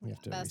we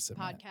have to Best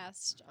resubmit.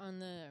 podcast on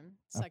the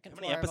How second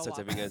many floor of a episodes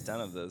have you Walmart. guys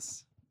done of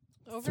this?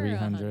 Over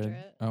 300.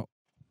 100. Oh,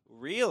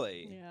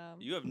 Really? Yeah.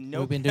 You have no.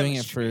 We've been doing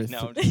it chemistry. for No,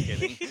 I'm just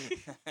kidding.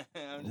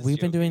 I'm just we've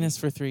been doing joking. this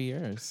for 3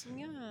 years.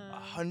 Yeah.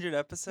 100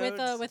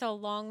 episodes. With a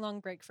long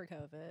break for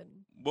COVID.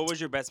 What was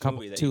your best Couple-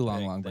 movie that two you long,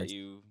 picked long that breaks.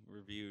 you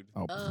reviewed?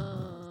 Oh,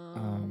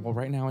 Um, well,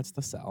 right now it's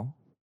The Cell.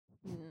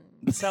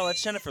 The Cell.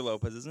 That's Jennifer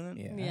Lopez, isn't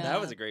it? Yeah. That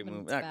was a Yeah, great but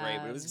movie. it's Not great,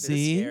 but it was bad. a bit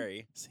See?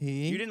 scary.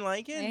 See, You didn't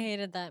like I it?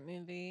 hated that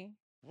movie.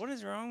 What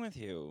is wrong with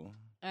you?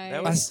 I,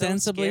 That was so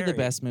ostensibly the scary.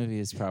 best movie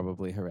is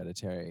probably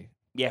Hereditary.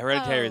 Yeah,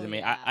 Hereditary is Oh,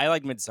 amazing. yeah. I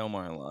like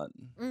Midsommar a lot.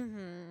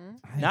 Mm-hmm.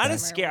 I Not think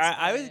as Midsommar scary. was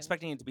I was good.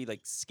 expecting it to be like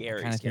I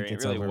scary. kind of Scary. think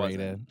it's It really overrated.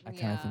 wasn't. I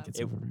kind of think Yeah. it's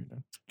It-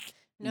 overrated.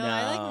 No,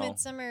 I No. like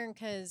Midsummer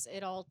because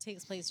it all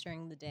takes place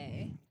during the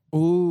day.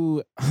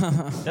 Ooh,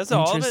 That's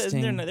all of it. Isn't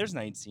interesting. there? There's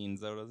night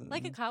scenes though, doesn't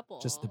Like a it? couple.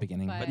 Just the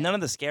beginning. But none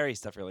of the scary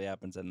stuff really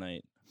happens at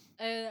night.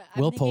 I'm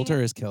Will thinking Poulter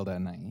of- is killed at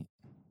night.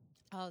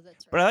 Oh,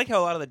 that's right. But I like how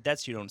a lot of the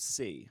deaths you don't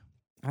see.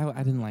 I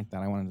didn't like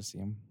that. I wanted to see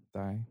him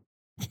die.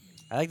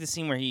 I like the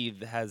scene where he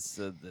has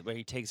where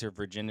he takes her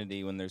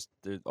virginity when there's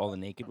all the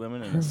naked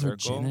women in Her a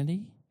circle.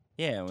 virginity.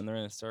 Yeah, when they're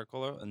in a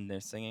circle and they're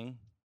singing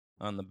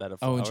on the bed of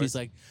Oh, flowers. and she's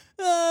like,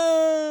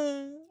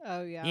 "Ah."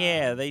 Oh yeah.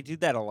 yeah, they do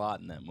that a lot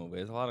in that movie.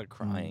 There's a lot of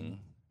crying,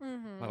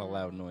 Mm-hmm. a lot of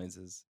loud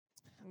noises.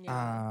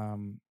 Yeah.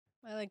 um,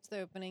 I liked the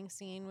opening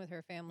scene with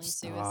her family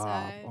stop.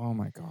 suicide. Oh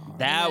my god.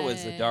 That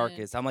was the then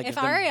darkest. I'm like, if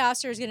them- Ari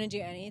Aster is gonna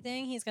do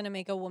anything, he's gonna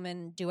make a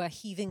woman do a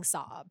heaving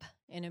sob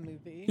in a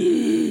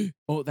movie.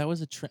 Oh, that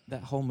was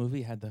that whole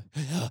movie had the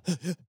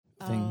thing.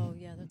 Oh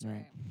yeah, that's Right.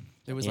 right.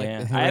 It was yeah,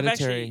 like the I've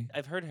Hereditary.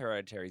 I've heard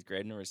Hereditary's great.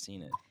 I've never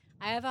seen it,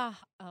 I have a.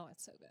 Oh,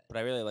 it's so good. but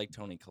I really like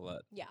Toni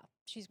Collette. Yeah,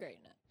 she's great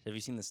in it. Have you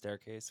seen The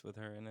Staircase with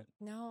her in it?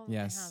 No,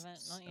 Yes. I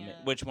haven't. Not I mean,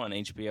 yet. which one,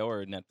 HBO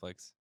or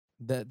Netflix?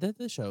 The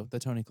show, the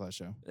Tony Collette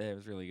show. Yeah, it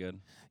was really good.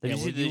 Did Yeah, you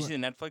see? well, Did you you see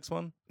the Netflix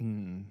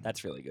one?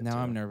 That's really good. Now too.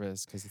 I'm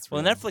nervous because it's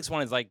Well, real. the Netflix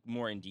one is like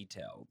more in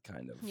detail,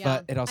 kind of. Yeah.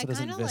 but it also I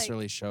doesn't kinda, like,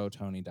 viscerally show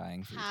Tony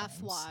dying 3 half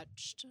times.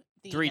 watched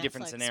the Three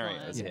different Netflix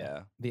scenarios. one.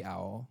 Yeah. The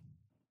owl.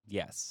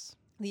 Yes.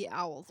 The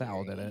owl. The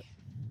owl did theory. it.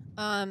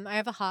 I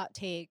have a hot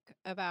take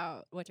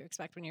about what to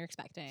expect when you're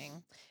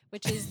expecting,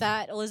 which is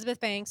that Elizabeth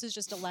Banks is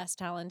just a less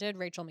talented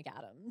Rachel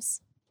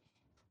McAdams.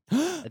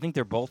 I think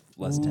they're both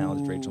less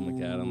talented. Rachel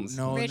McAdams.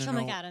 No, Rachel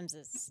no, no. McAdams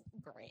is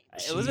great.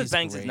 Elizabeth She's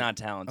Banks is great. not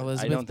talented.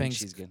 Elizabeth I don't Banks,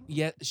 think she's good.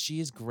 Yeah, she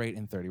is great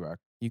in 30 Rock.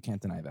 You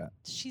can't deny that.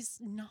 She's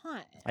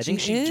not. I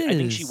think She I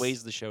think she is.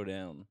 weighs the show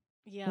down.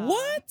 Yeah.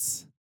 What?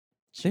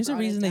 She There's a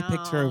brought it reason they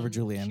picked her over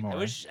down. Julianne Moore. I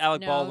wish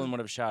Alec No. Baldwin would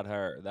have shot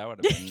her. That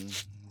would have been.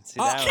 See,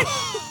 Oh. that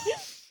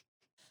would-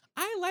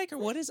 I like her.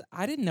 What is?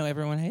 I didn't know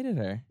everyone hated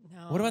her.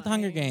 No, What about the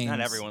Hunger Games?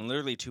 not everyone.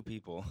 Literally 2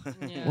 people.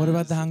 Yeah. What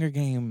about the Hunger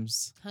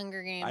Games?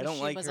 Hunger Games. I don't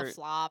she like was her- a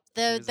flop.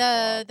 she The was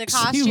a the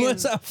flop. costume. She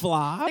was a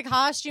flop. The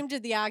costume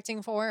did the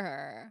acting for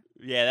her.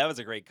 Yeah, that was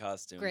a great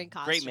costume. Great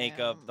Great makeup.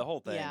 costume. The whole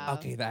thing. Yeah.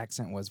 Okay, the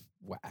accent was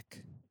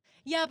whack.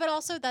 Yeah, but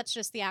also that's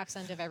just the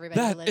accent of everybody.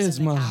 who That lives is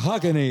in the capital.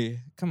 mahogany.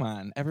 Come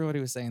on, everybody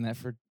was saying that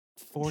for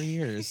 4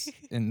 years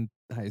in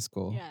high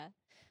school. Yeah.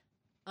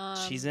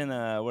 She's in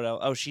what else?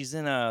 Oh, she's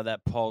in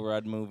that Paul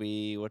Rudd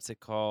movie. What's it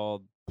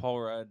called?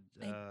 Paul Rudd,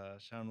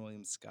 Sean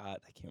William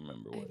Scott. I can't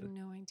remember I what. have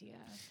no idea.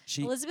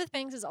 She Elizabeth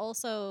Banks is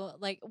also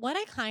like what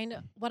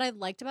I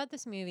liked about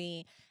this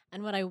movie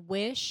and what I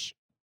wish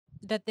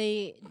that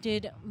they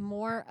did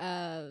more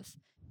of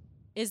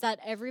is that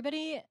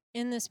everybody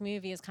in this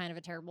movie is kind of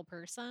a terrible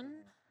person.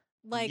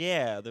 Like,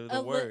 yeah, they're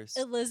the worst.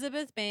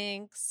 Elizabeth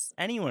Banks.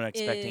 Anyone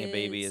expecting a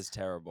baby is- is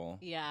terrible.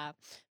 Yeah,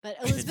 but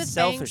It's Elizabeth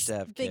selfish Banks to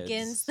have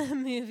begins kids. the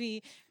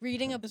movie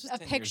reading This was a 10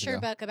 years picture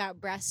ago. book about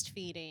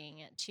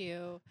breastfeeding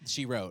to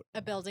She wrote.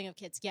 a building of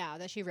kids. Yeah,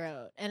 that she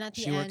wrote, and at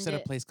the She end, works at a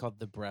place called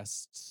The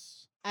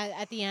Breast.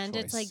 at the end,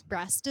 it's Choice. like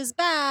breast is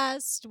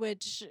best,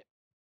 which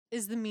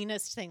is the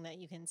meanest thing that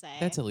you can say.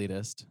 That's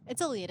elitist.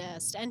 It's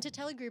elitist, and to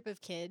tell a group of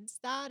kids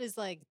that is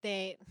like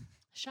they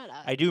shut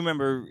up. I do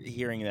remember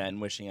hearing that and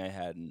wishing I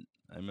hadn't.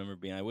 I remember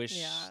being, I wish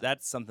Yeah.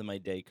 that's something my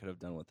day could have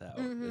done without.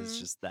 It's Mhm.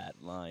 just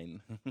that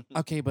line.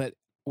 Okay, but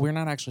we're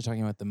not actually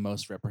talking about the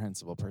most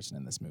reprehensible person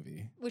in this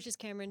movie. Which is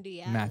Cameron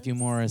Diaz. Matthew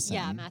Morrison.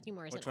 Yeah, Matthew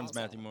Morrison. Which one's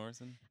also. Matthew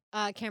Morrison?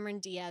 Cameron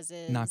Diaz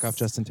is Knock off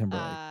Justin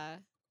Timberlake.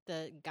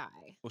 The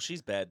guy. Well,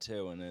 she's bad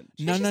too, and it.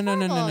 No, She's no, no,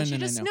 no, no, horrible. no, She no,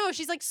 just no.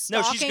 she's like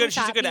No, stalking she's good.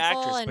 She's a fat good people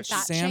actress, and but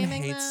fat Sam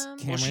shaming hates them.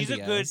 Cameron Well, she's a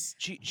good. Diaz.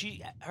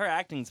 She her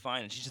acting's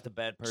fine, and she's just a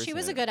bad person. She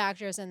was in a it. good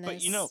actress in this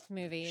But, you know,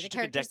 movie. She The took,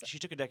 a characters. she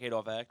took a decade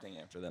off acting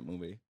after that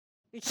movie.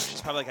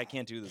 She's probably like, I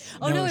can't do this.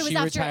 Oh, no, it was she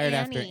after retired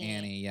after Annie.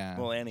 Annie. Yeah.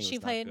 Well, Annie She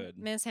was played not good.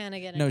 Miss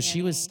Hannigan. No, in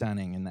she was Annie.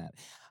 stunning in that.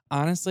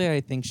 Honestly, I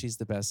think she's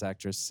the best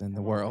actress in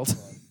the world.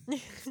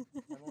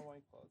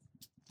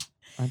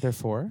 Aren't there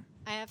 4?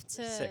 I have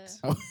to. 6.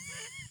 Oh. You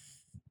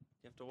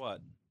have to what?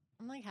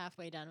 I'm like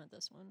halfway done with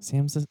this one.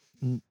 Sam's a,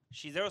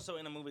 She's also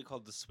in a movie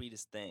called The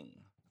Sweetest Thing.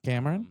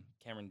 Cameron.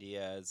 Cameron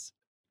Diaz,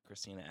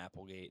 Christina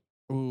Applegate,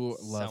 Ooh,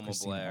 love Selma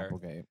Christina Blair.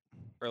 Applegate.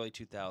 early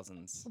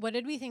 2000s. What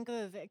did we think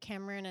of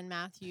Cameron and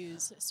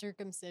Matthew's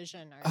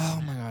circumcision?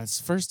 Oh my God!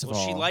 First of Well,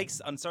 all, she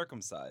likes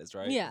uncircumcised,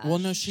 right? Yeah. Well,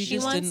 no, she She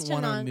just wants didn't to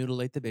want to not-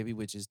 mutilate the baby,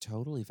 which is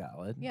totally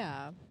valid.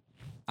 Yeah.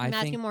 I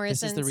Matthew think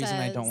Morrison this is the reason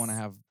I don't want to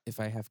says- have. If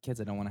I have kids,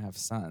 I don't want to have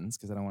sons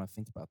because I don't want to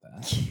think about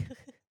that.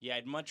 Yeah,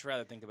 I'd much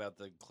rather think about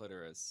the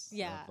clitoris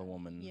Yeah, of a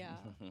woman. yeah.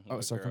 of Oh, a girl,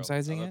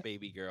 circumcising of a it?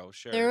 baby girl,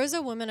 sure. There was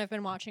a woman. I've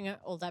been watching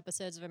old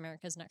episodes of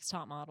America's Next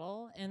Top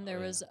Model, and there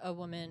Oh, yeah. was a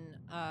woman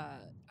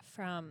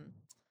from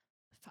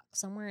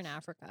somewhere in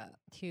Africa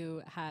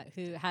who had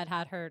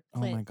her Oh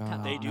clit my cut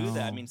God. They off. do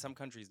that. I no. mean, some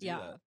countries do Yeah,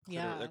 that.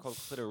 yeah. They're called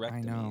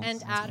clitorectomies. know. And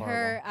That's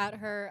at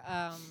her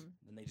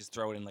And they just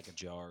throw it in like a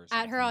jar. Or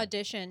at her something.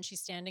 audition, she's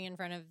standing in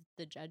front of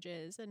the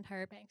judges, and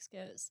Tyra Banks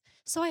goes,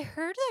 "So I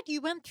heard that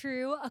you went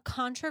through a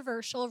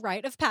controversial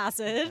rite of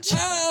passage."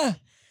 Ah!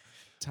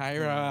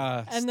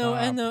 Tyra, And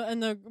stop.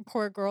 the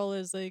poor girl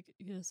is like,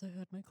 "Yes, I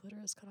had my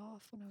clitoris cut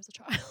off when I was a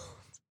child."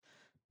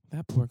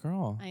 that poor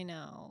girl. I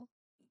know.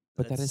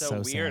 But that That's is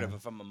so so weird sad.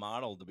 if I'm a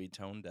model to be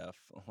tone deaf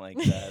like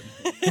that.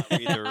 Not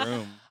read the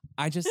room.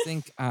 I just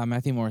think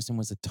Matthew Morrison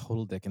was a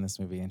total dick in this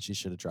movie, and she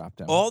should have dropped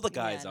him. All the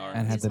guys Yeah, are. no,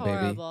 And had he's the baby.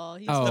 horrible.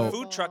 He's Oh. The The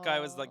food truck guy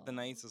was like the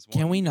horrible. nicest one.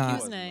 Can we He not-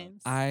 He was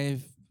nuts.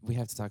 nice. we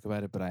have to talk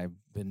about it, but I've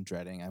been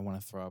dreading. I want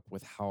to throw up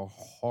with how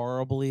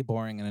horribly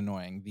boring and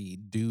annoying the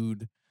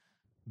dude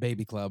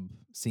baby club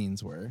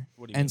scenes were,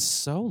 What do you mean? and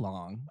so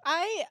long.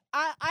 I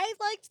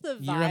liked the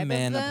vibe. You're a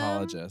man of them.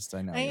 apologist.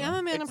 I know. I you am are.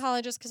 a man Ex-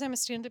 apologist because I'm a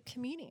stand-up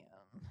comedian.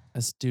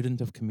 A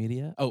student of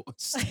comedia. Oh,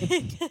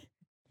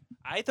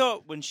 I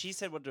thought when she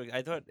said what,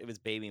 I thought it was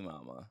Baby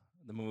Mama,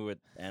 the movie with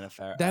Anna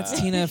Faris. that's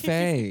Tina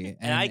Fey and,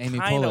 And I Amy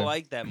kind of Poehler.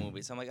 like that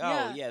movie, so I'm like, oh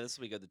Yeah. yeah, this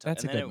will be good.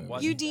 That's a and then good it movie.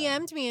 wasn't You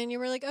that. DM'd me and you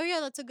were like, "Oh yeah,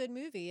 that's a good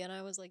movie," and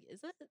I was like,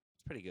 "Is it?" It's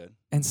pretty good.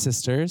 And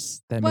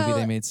Sisters. That movie they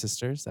Well- made,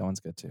 Sisters. That one's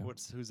good too.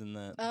 Who's in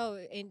that? Oh,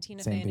 and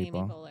Tina Same Fey and Amy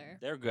people. Poehler.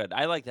 They're good.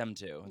 I like them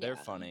too. They're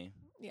Yeah. funny.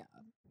 Yeah.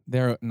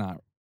 They're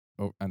not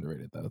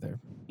underrated though.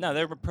 No,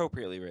 they're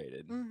appropriately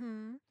rated.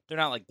 Mm-hmm. They're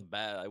not like the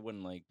bad. I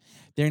wouldn't like.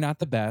 They're not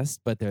the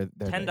best, but they're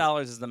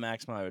 $10 is the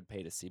maximum I would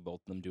pay to see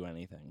both of them do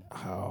anything.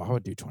 Oh, I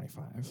would do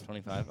 25.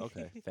 25.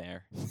 Okay,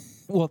 fair.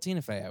 Well,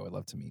 Tina Fey, I would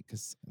love to meet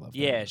because I love.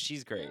 Yeah, her.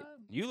 she's great. Yeah,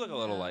 You look a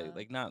little yeah.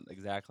 like not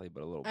exactly,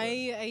 but a little bit.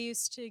 I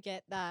used to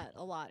get that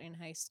a lot in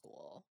high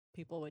school.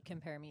 People would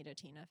compare me to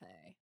Tina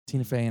Fey,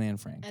 Tina Fey and Anne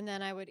Frank. and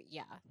then I would,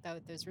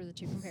 those were the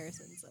two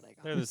comparisons that I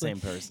got. They're the same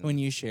person. When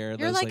you share,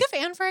 You're those, like, if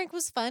Anne Frank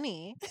was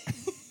funny.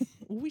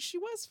 she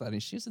was funny.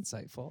 She was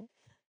insightful.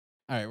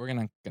 All right, we're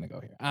gonna go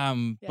here.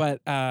 Yeah.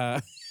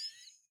 But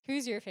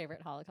Who's your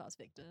favorite Holocaust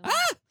victim?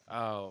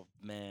 Oh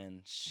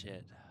man,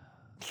 shit.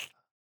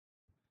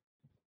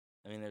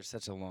 I mean, there's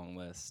such a long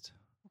list.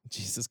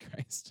 Jesus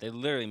Christ. They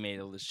literally made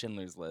a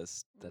Schindler's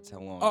List. That's how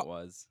long Oh. it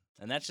was,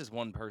 and that's just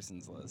one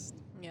person's list.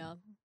 Yeah,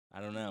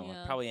 I don't know.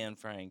 Yeah. Probably Anne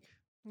Frank.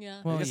 yeah.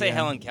 I Well, was gonna say yeah.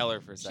 Helen Keller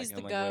for a She's second. the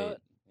I'm like, wait. goat.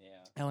 Yeah.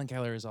 Helen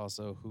Keller is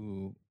also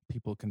who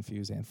people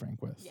confuse Anne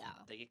Frank with. Yeah,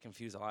 They get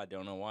confused a lot. I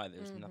don't know why.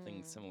 There's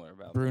nothing Mhm. similar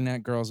about them.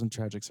 Brunette girls in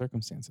tragic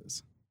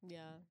circumstances.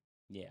 yeah.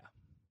 Yeah.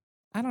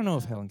 I don't know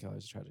if Yeah. Helen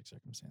Keller's a tragic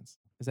circumstance.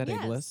 Is that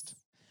Yes. ableist?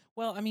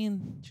 Well, I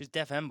mean, She was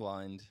deaf and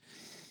blind.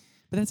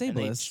 but that's And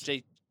ableist.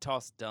 they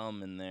tossed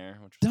dumb in there.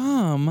 Which was,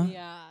 Dumb.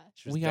 Yeah.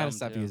 she was We gotta dumb,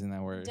 stop too. using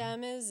that word.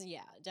 Dumb is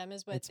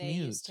what It's they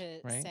used to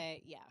mute, right?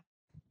 say. Yeah.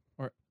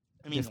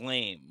 It means Diff-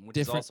 lame, which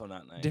different- is also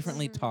not nice.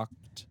 Differently Mhm.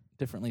 talked.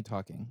 Differently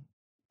talking.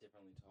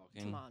 Differently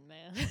talking. Come on,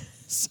 man.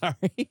 Sorry.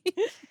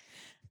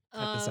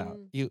 Cut this out.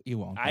 Um, You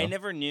won't. I though.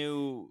 never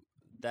knew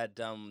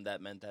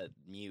that meant that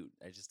mute.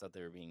 I just thought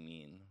they were being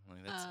mean.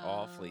 Like that's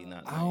awfully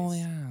not nice. Oh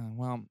yeah.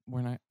 Well,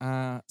 we're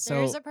not. So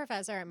There's a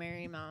professor at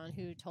Marymount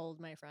who told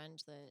my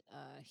friend that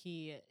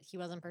he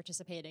wasn't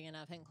participating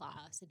enough in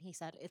class, and he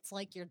said it's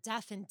like you're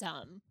deaf and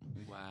dumb.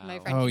 Wow. My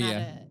friend Oh, came yeah.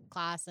 out of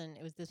class, and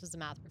this was a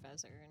math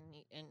professor,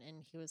 and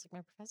he was like,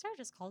 my professor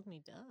just called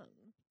me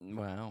dumb.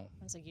 Wow.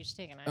 I was like, you should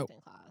take an Oh,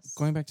 acting class.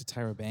 going back to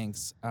Tyra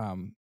Banks,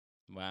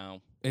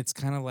 Wow. it's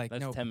kind of like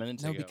That's no, 10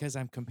 minutes no, ago. because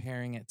I'm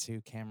comparing it to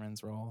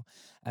Cameron's role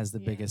as the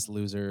Yeah. Biggest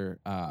Loser.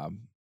 No,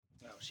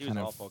 she was kind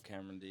of- awful,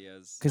 Cameron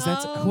Diaz. Because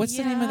that's Oh, what's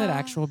the name of that yeah.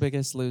 actual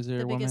Biggest Loser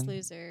The woman? Biggest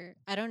Loser.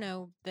 I don't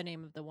know the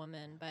name of the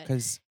woman, but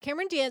Because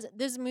Cameron Diaz.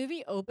 This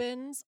movie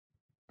opens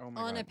oh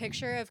on a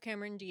picture of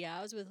Cameron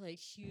Diaz with like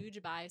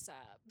huge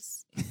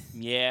biceps,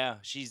 Yeah,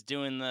 she's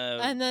doing the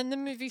and then the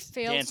movie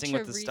fails Dancing to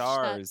with the reach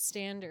Stars. that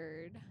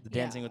standard.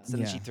 dancing with. Yeah.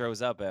 Then she Yeah.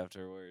 throws up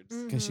afterwards.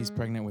 because she's Mhm.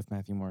 pregnant with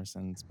Matthew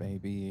Morrison's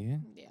baby.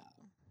 Yeah.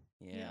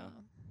 Yeah.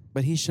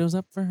 But he shows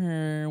up for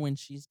her when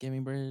she's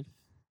giving birth.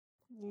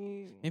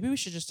 Yeah. Maybe we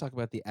should just talk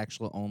about the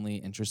actual only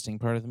interesting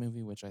part of the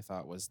movie, which I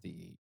thought was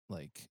the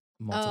like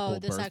multiple Oh,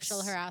 the sexual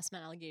births.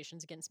 harassment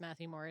allegations against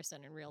Matthew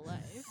Morrison in real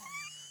life.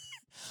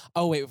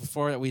 Oh wait,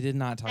 before that we did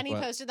not talk And he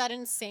about. posted that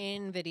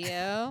insane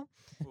video.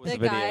 What was The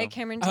the guy, video?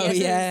 Cameron Oh, Diaz's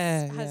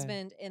yeah, yeah.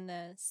 husband in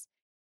this,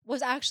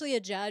 was actually a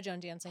judge on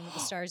Dancing with the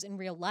Stars in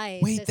real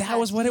life. Wait, this that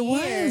was past what it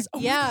year. was. Oh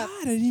yeah. my god,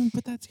 I didn't even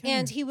put that together.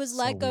 And he was So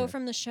let go weird.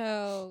 from the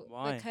show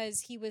Why?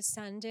 because he was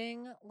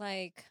sending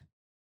like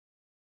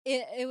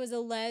it was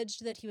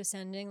alleged that he was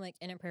sending like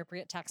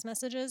inappropriate text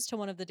messages to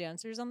one of the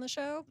dancers on the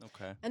show.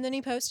 Okay. And then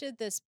he posted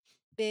this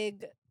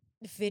big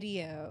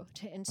video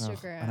to Ugh,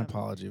 Instagram. an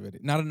apology video,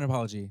 not an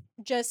apology.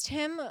 Just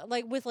him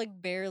like with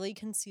like barely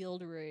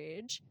concealed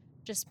rage,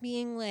 just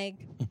being like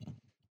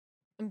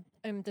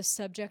I'm the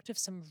subject of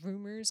some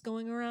rumors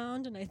going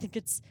around, and I think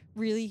it's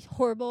really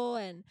horrible,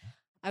 and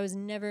I was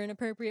never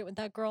inappropriate with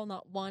that girl,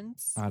 not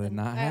once. I did and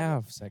not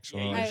have sexual.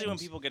 Yeah, usually when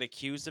relations. people get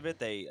accused of it,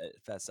 they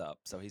fess up.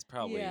 So he's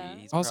probably. Yeah.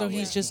 He's Also, probably,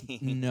 he's just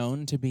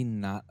known to be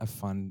not a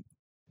fun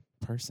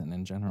person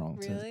in general.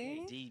 to-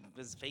 Really? He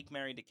was fake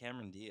married to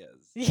Cameron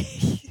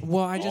Diaz.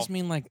 Well, I just Awful.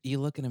 mean like you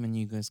look at him and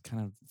you guys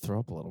kind of throw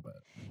up a little bit.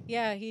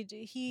 Yeah,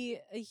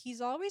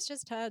 he's always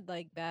just had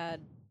like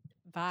bad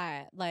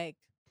vibe. Like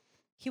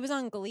he was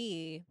on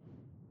Glee.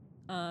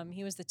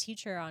 He was the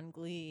teacher on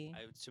Glee.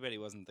 It's too bad he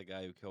wasn't the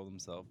guy who killed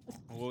himself.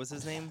 What was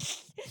his name?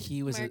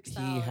 He was Mark he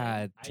Salling.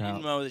 had I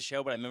didn't know the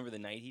show, but I remember the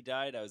night he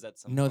died. I was at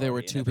some. no. There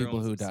were party and two people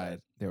everyone who was upset.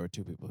 died. There were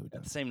two people who At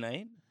died. the same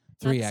night.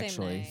 Three the same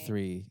actually. night.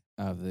 3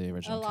 of the A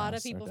original. lot of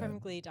cast are people from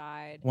dead. Glee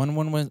died. One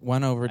I guess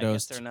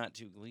overdosed. they're not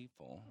too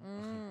gleeful.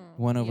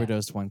 One Yeah.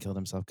 overdosed. One killed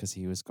himself because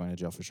he was going to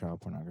jail for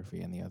child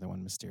pornography, and the other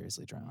one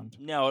mysteriously drowned.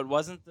 No, it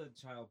wasn't the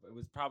child. It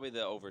was probably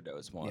the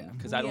overdose one. Yeah.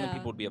 Because I don't think Yeah.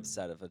 people would be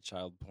upset if a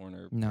child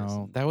porner. No,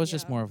 person- that was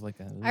just Yeah. more of like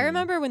a. I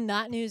remember when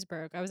that news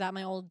broke. I was at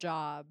my old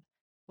job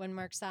when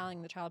Mark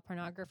Salling, the child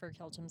pornographer,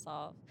 killed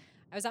himself.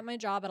 I was at my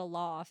job at a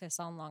law office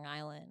on Long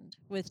Island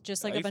with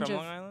just like Are a you bunch from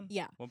of Long Island?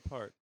 yeah, What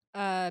part?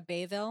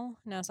 Bayville,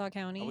 Nassau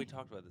County. Oh, we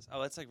talked about this. Oh,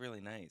 that's like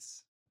really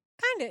nice.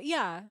 Kind of,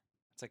 yeah.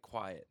 It's like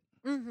quiet.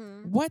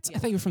 Mm-hmm. What? I Yeah.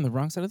 thought you were from the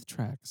wrong side of the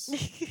tracks. I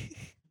think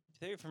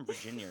you're from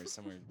Virginia or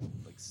somewhere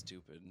like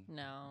stupid.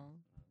 no.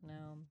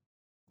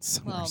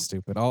 Somewhere Well-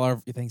 stupid. All our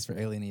thanks for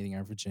alienating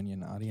our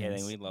Virginian Kidding,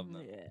 audience. we love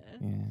them.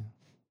 Yeah.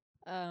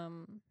 yeah.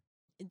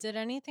 Did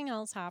anything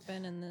else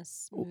happen in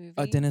this movie?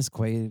 Dennis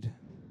Quaid.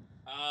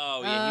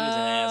 Oh yeah, he was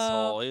an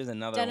asshole. He was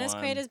another Dennis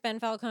one. Quaid is Ben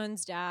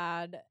Falcone's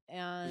dad,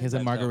 and He has a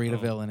Ben Falcone.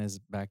 Margaritaville in his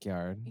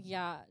backyard.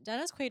 yeah,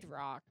 Dennis Quaid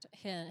rocked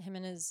him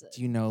and his.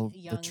 Do you know the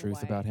young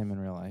truth about wife. him in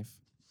real life?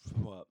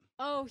 What?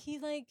 Oh, he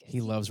like He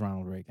loves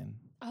Ronald Reagan.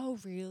 Oh,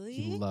 really?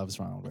 He loves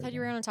Ronald I Reagan. thought you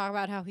were going to talk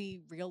about how he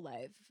real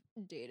life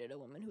dated a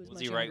woman who was Was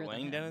much he younger right than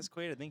wing, him. Dennis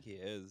Quaid? I think he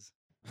is.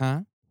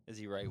 Huh? Is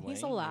he right wing?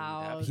 He's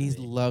allowed. He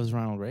loves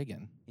Ronald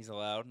Reagan. He's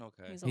allowed.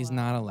 Okay. He's He's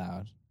not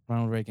allowed.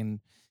 Ronald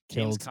Reagan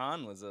James killed.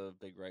 Caan was a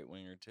big right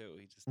winger too.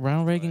 He just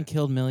Ronald passed Reagan away.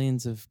 killed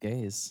millions of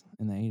gays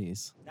in the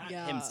 80s. Not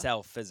Yeah.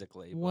 himself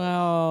physically. but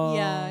Well,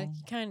 Yeah,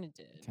 he kind of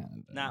did.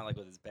 kind of. not like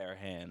with his bare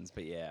hands,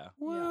 but yeah.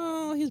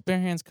 Well, his bare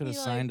hands could have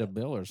He, signed a like-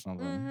 bill or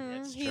something.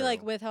 That's He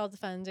like true. withheld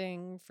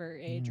funding for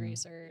age Yeah.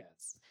 research.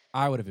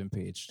 I would have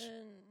impeached.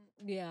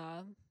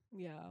 Yeah.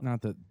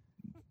 Not that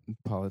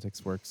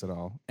politics works at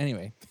all.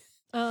 Anyway,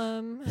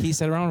 Um. he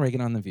said Ronald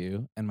Reagan on The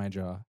View, and my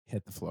jaw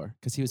hit the floor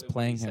because he was Wait, what did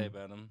playing he say him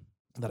about him?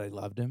 that I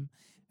loved him,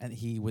 and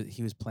he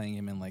was playing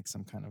him in like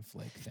some kind of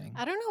like thing.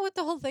 I don't know what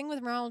the whole thing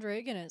with Ronald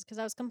Reagan is because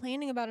I was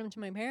complaining about him to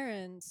my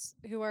parents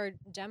who are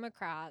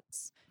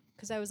Democrats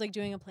because I was like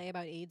doing a play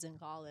about AIDS in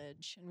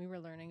college and we were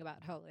learning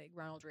about how like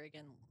Ronald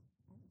Reagan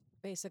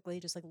basically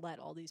just like let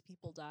all these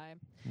people die.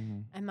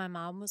 Mhm. And my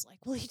mom was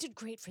like, well, he did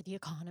great for the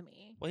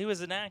economy. Well, he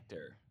was an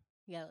actor.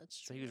 Yeah, that's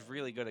So true. he was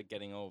really good at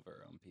getting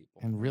over on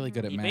people. and really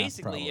good at He math.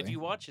 basically, if probably. you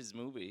watch his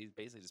movie, he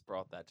basically just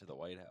brought that to the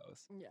White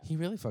House. Yeah. he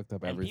really fucked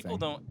up And everything. people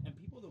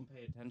don't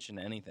pay attention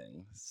to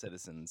anything,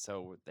 citizens.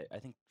 So I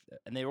think,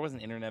 and there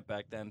wasn't internet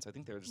back then, so I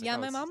think they were just Yeah,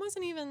 like, my oh, mom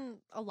wasn't even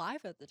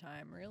alive at the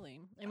time, really.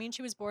 I mean,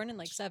 she was born in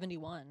like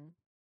 71.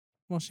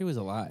 Well, she was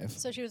alive.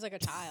 So she was like a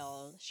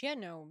child. She had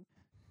no,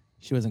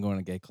 She wasn't going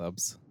to gay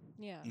clubs.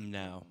 yeah.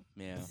 No,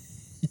 yeah.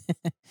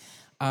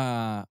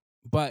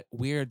 But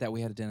weird that we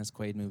had a Dennis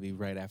Quaid movie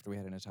right after we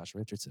had a Natasha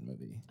Richardson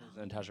movie. It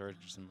was Natasha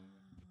Richardson.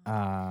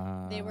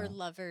 They were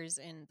lovers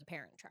in The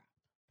Parent Trap.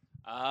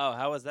 Oh,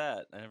 how was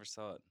that? I never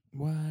saw it.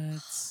 What?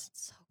 It's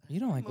so good. You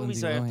don't like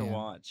Movies Lindsay I have to Lohan.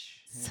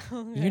 watch.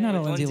 So good. You're not a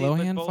With Lindsay Lindsay,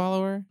 with Lohan both-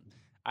 follower?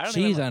 I don't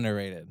She's even,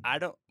 underrated. I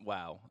don't.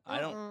 Wow. I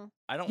don't. Uh-uh.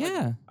 I don't. Yeah.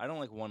 Like, I don't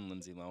like one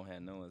Lindsay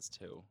Lohan. No, that's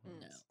two.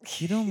 No.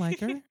 You don't like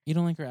her? You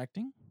don't like her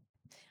acting?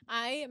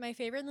 My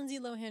favorite Lindsay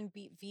Lohan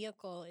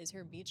vehicle is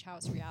her Beach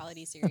House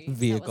reality series. that was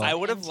Vehicle. on I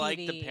would have liked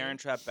The MTV. Parent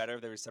Trap better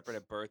if they were separate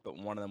at birth, but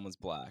one of them was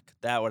black.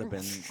 That would have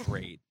been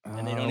great.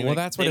 And they Oh, don't well, even.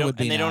 that's they what it don't- would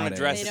be And they don't nowadays.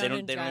 address They it.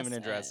 don't They don't even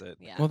address it.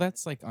 Yeah. Well,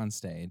 that's like on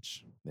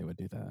stage. They would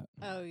do that.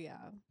 Oh yeah.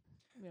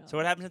 Yeah. So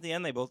what happens at the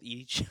end? They both eat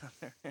each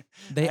other.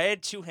 They- I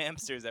had two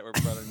hamsters that were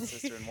brother and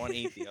sister, and one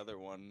ate the other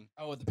one.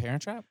 Oh, with the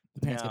Parent Trap?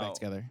 The parents get No. back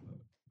together.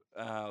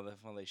 Oh,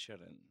 well, they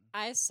shouldn't.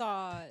 I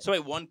saw. So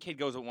wait, one kid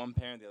goes with one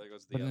parent, the other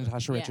goes with the But other.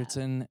 Natasha Yeah.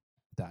 Richardson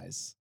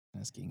dies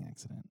in a skiing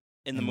accident.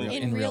 In the in real- movie.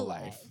 in real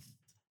life.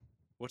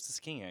 What's the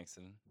skiing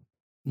accident?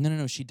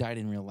 No. She died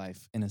in real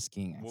life in a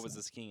skiing accident. What was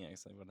the skiing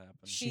accident? What happened?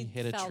 She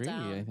hit a fell tree,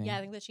 down. I think. Yeah,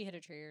 I think that she hit a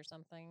tree or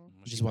something. Was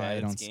Which she is why bad I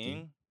at don't ski.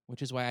 skiing?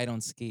 Which is why I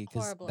don't ski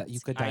because Horrible at you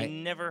could skiing. I die.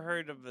 never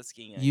heard of a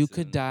skiing accident. You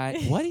could die.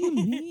 What do you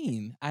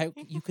mean?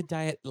 You could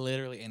die at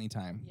literally any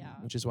time. Yeah.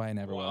 Which is why I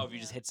never Wow, will. if you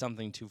just hit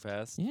something too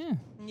fast. Yeah.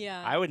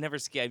 Yeah. I would never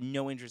ski. I have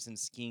no interest in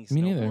skiing,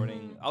 Me neither.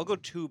 snowboarding. Mhm. I'll go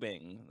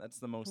tubing. That's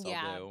the most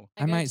Yeah. I'll do.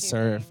 I go might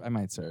surf. tubing. I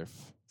might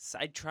surf.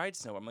 I tried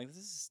snow. I'm like, this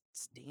is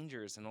it's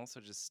dangerous and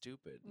also just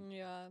stupid.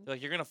 Yeah. They're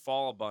like, you're gonna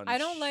fall a bunch. I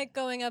don't like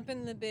going up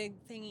in the big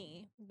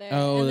thingy there,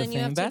 Oh, and the then you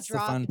thing. have That's to the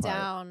drop fun part.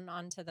 down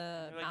onto the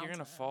They're like, you're gonna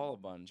mountain. fall a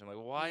bunch. I'm like,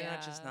 why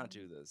not just not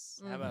Yeah. do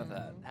this? How about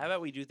that? Mhm. How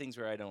about we do things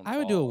where I don't? I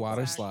would do a fall?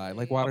 water Exactly. slide,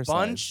 like A water A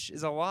slides. bunch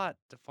is a lot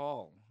to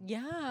fall.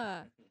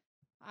 Yeah.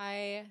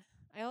 I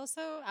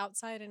also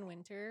outside in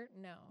winter.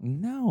 No.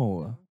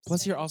 No.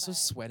 Plus, stay you're also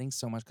inside. sweating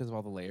so much because of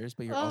all the layers,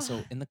 but you're Ugh.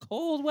 also in the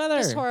cold weather.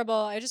 Just horrible.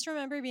 I just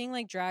remember being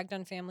like dragged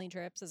on family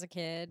trips as a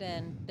kid,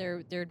 and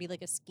there'd be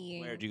like a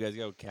skiing Where do you guys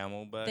go?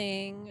 Camelback.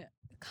 thing,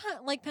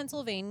 like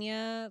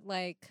Pennsylvania.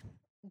 Like,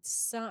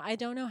 so I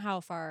don't know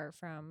how far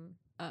from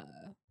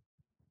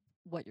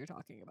what you're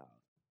talking about.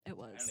 It I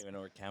was. don't even know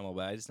where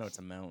Camelback. I just know it's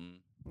a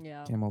mountain.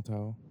 Yeah. Camel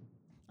toe.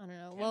 I don't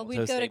know. Camel Well, we'd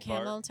Toe go to State Park.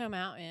 Camel Toe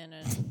Mountain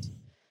and.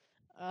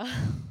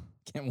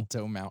 Camel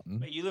toe mountain.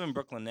 But you live in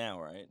Brooklyn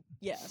now, right?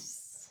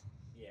 Yes.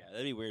 Yeah,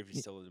 that'd be weird if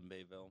you still lived in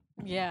Bayville.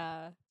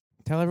 Yeah.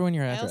 Tell everyone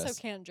your I address. also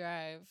can't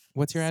drive.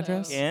 What's your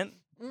address? so- Can't?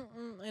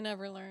 I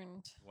never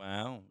learned.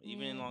 Wow.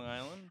 Even in Yeah. Long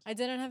Island? I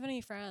didn't have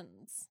any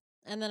friends,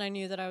 and then I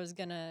knew that I was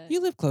gonna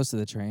You live close to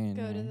the train.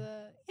 go to right?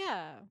 the.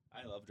 Yeah.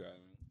 I love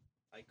driving.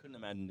 I couldn't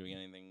imagine doing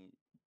anything.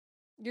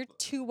 You're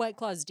 2 White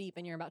Claws deep,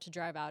 and you're about to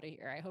drive out of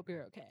here. I hope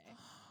you're okay.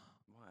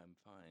 Why, I'm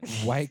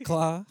fine. White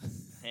Claw.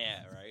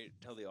 Yeah, right?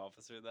 Tell the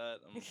officer that.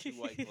 I'm 2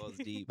 White Claws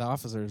deep. The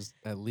officer's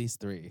at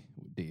least 3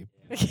 deep.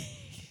 Yeah.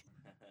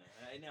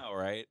 I know,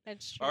 right?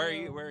 That's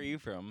true. Where are you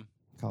from?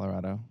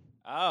 Colorado.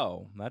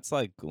 Oh, that's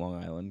like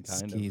Long Island,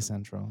 kind Ski of.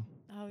 Central.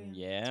 Oh yeah.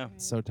 Yeah. that's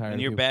right. So tired And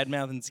of you're people, bad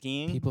mouthing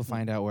skiing? people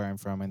find out where I'm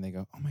from and they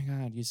go, "Oh my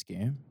god, you ski?"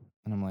 And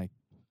I'm like,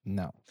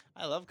 "No."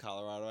 I love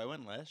Colorado. I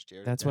went last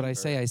year. to That's what I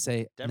say. Denver. I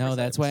say, Denver's "No,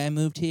 that's why nice. I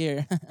moved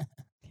here."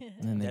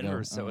 And then they Denver go,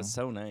 was so, "Oh, was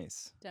so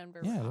nice.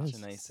 Denver. Yeah, it rocks. was.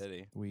 Such a nice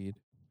city. weed."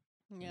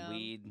 Yeah.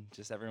 Weed,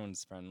 just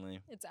everyone's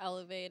friendly. It's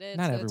elevated,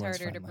 Not so it's everyone's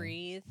harder to friendly.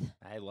 breathe.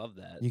 I love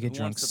that. You get Who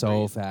drunk wants to so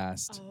breathe?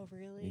 fast. Oh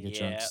really? You get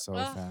drunk Yeah. so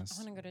Ugh, I fast.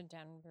 want to go to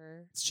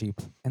Denver. It's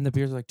cheap, and the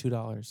beers are like $2.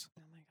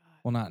 Oh my god.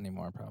 Well, not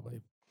anymore,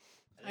 probably.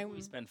 I think we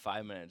I'm- spent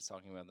 5 minutes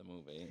talking about the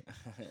movie.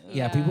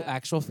 Yeah, people, Yeah.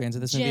 actual fans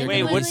of this movie. Are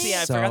Wait, gonna what's be the?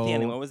 I so... forgot the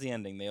ending. What was the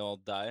ending? They all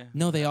die.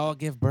 No, they all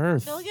give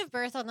birth. They'll give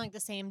birth on like the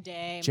same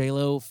day. J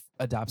Lo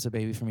adopts a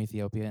baby from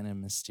Ethiopia in a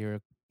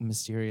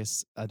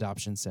mysterious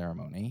adoption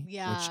ceremony.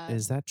 Yeah. Which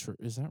is that true?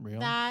 Is that real?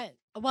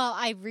 Well,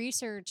 I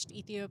researched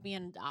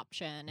Ethiopian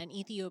adoption, and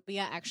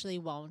Ethiopia actually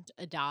won't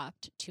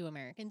adopt 2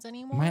 Americans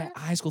anymore My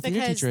high school theater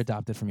because- teacher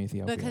adopted from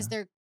Ethiopia. because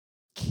their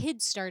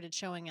kids started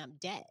showing up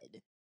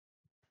dead.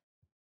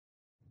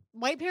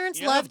 White parents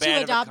You know how love bad to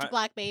of a adopt coun-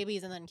 black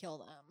babies and then kill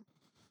them.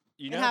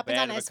 You It know how happens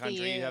bad on of a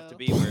country you have to SVU.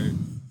 be where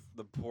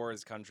the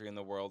poorest country in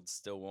the world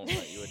still won't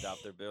let you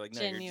adopt their. They're like,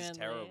 no, you're just Genuinely.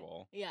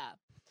 terrible. Yeah.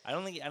 I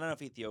don't know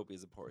if Ethiopia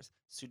is the poorest.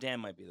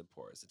 Sudan might be the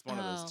poorest. It's one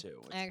of Oh, those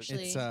two. I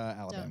actually it's don't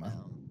Alabama.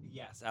 know.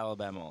 Yes,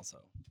 Alabama also.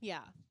 Yeah.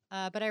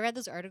 But I read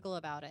this article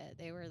about it.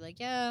 They were like,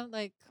 yeah,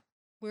 like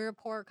we're a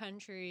poor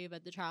country,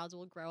 but the child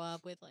will grow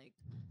up with like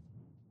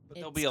But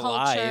they'll its be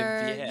alive.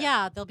 culture.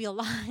 Yeah. They'll be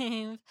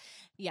alive.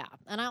 Yeah.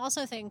 And I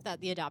also think that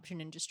the adoption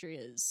industry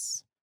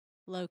is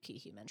low key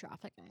human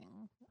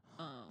trafficking.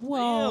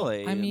 Well,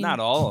 Really? I mean, Not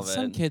all of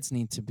some it. kids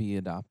need to be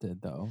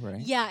adopted, though, right?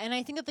 Yeah, and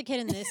I think that the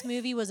kid in this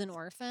movie was an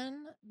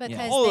orphan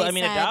because Oh, they I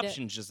mean, said,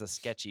 adoption's just a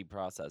sketchy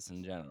process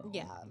in general.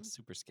 Yeah. It's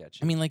super sketchy.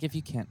 I mean, like if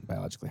you can't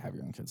biologically have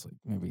your own kids, like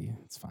maybe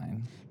it's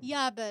fine.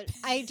 Yeah, but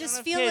I You don't just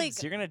have feel kids,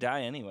 like you're gonna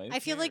die anyway. Who I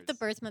feel like the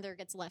cares? birth mother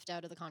gets left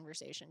out of the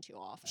conversation too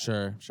often.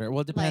 Sure.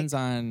 Well, it depends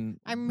on.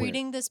 I'm where-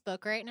 reading this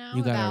book right now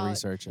You gotta about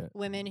research it.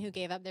 women who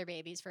gave up their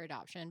babies for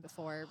adoption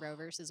before Roe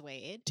versus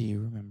Wade. Do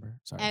you remember?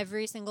 Sorry.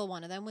 Every single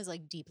one of them was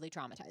like deeply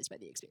traumatized by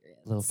the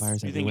experience. Little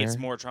fires You everywhere. think it's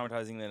more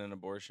traumatizing than an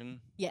abortion?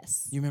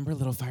 Yes. You remember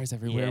Little Fires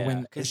Everywhere yeah,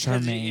 when because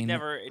Charmaine? it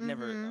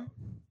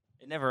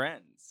never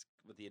ends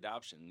with the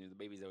adoption. The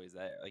baby's always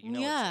there. Like you know.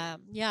 yeah,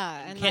 it's yeah,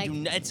 like, and you can't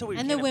like, do. It's so weird.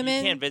 and you the can't, you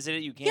women- can't visit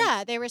it. You can't.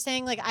 yeah, they were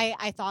saying like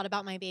I thought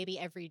about my baby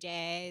every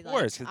day. Of Like,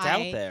 course, 'cause it's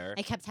out there.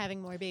 I kept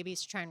having more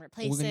babies to try and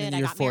replace Well, then it. I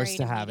you're got forced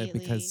married to have it immediately.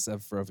 because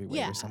of Roe v. Wade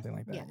Yeah, or something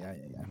like that. yeah.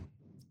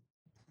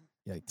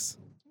 Yeah. Yikes.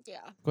 yeah.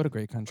 Go to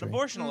great But country.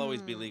 abortion will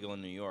always be Mm. legal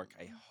in New York.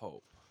 I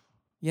hope.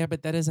 Yeah,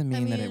 but that doesn't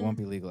mean that it mean- won't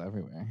be legal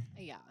everywhere.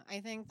 Yeah, I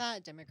think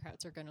that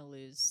Democrats are going to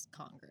lose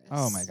Congress.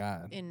 Oh my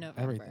God. In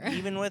November. Everything.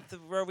 Even with the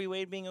Roe v.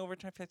 Wade being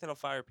overturned, I feel like that'll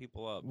fire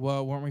people up.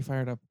 Well, weren't we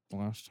fired up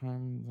last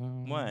time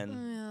though? When?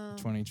 Yeah.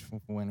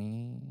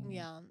 2020.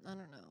 Yeah, I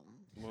don't know.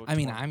 Well, I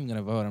mean, twen- I'm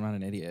gonna vote. I'm not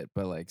an idiot,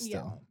 but like, Yeah.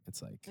 still,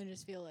 it's like I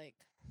just feel like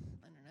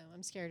I don't know.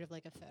 I'm scared of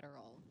like a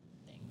federal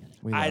thing.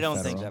 we I love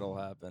don't think federal.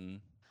 that'll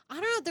happen.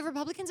 I don't know. The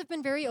Republicans have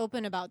been very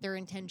open about their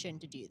intention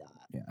to do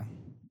that. Yeah.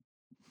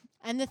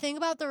 And the thing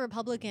about the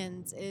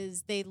Republicans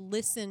is they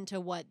listen to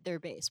what their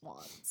base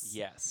wants.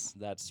 Yes,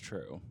 that's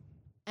true.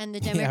 And the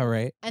Yeah,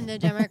 right. and the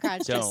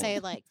Democrats just Don't. say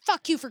like,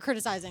 "Fuck you for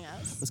criticizing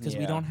us." It's because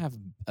we Yeah. don't have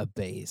a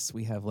base.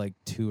 We have like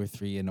 2 or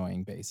 3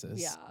 annoying bases.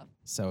 Yeah.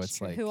 So it's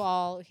True. like, who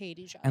all hate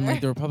each other. and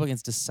like the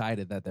Republicans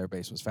decided that their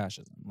base was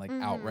fascism, like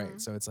outright.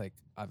 Mhm. So it's like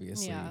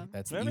obviously Yeah.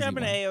 that's the Whatever easy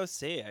happened to one.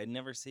 AOC? I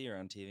never see her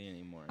on TV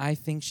anymore. I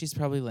think she's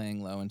probably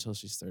laying low until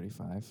she's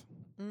 35.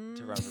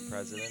 to run for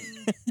president.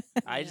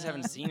 I just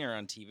haven't seen her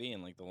on TV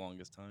in like the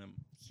longest time.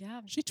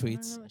 Yeah, She I don't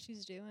tweets. know what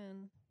she's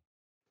doing.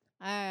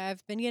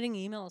 I've been getting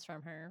emails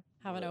from her.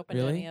 Haven't Really? opened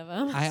Really? any of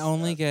them. I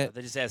only get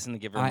They just asking to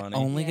give her I money.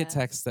 only get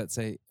Yeah. texts that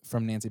say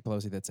from Nancy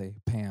Pelosi that say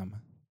Pam,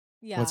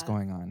 yeah. what's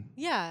going on?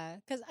 Yeah,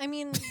 because I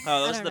mean,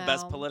 Oh, I those are don't the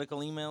best know. political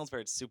emails where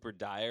it's super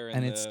dire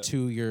And it's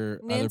to your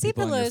other Nancy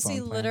people on your Pelosi phone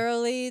plan.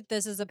 literally.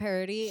 This is a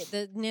parody.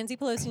 The Nancy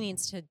Pelosi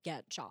needs to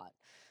get shot.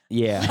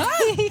 Yeah.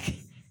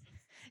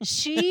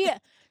 Like,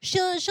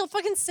 she'll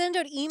fucking send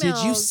out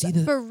emails see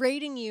the-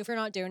 berating you for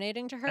not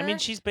donating to her. I mean,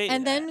 she's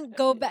and then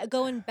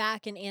going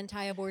back an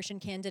anti-abortion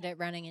candidate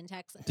running in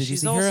Texas. Did you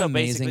she's see her also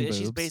amazing basically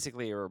she's boobs?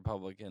 basically a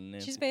Republican.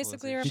 Nancy She's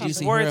basically a Pelosi. Did you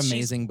see Republican. her worth- she's-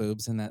 amazing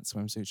boobs in that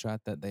swimsuit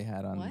shot that they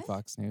had on What?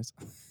 Fox News?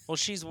 Well,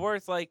 she's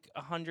worth like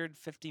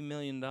 $150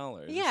 million.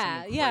 It's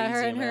Yeah, some yeah, her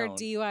crazy and her amount.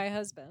 DUI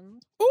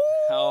husband.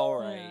 All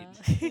right.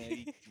 Yeah.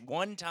 Yeah,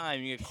 one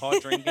time you get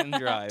caught drinking and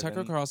driving.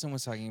 Tucker Carlson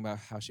was talking about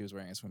how she was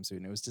wearing a swimsuit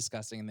and it was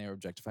disgusting and they were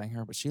objectifying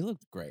her, but she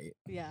looked great.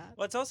 Yeah.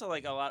 Well, it's also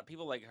like a lot of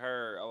people like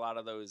her. A lot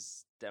of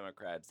those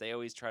Democrats, they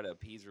always try to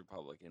appease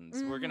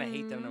Republicans. We're gonna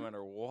hate them no Mhm.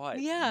 matter what.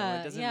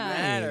 Yeah, it doesn't yeah.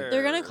 matter.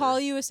 They're gonna call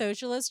you a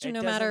socialist It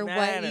no doesn't matter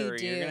what you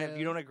do. If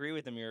you don't agree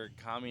with them, you're a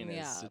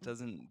communist. Yeah. It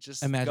doesn't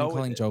just Imagine go with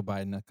calling it. Joe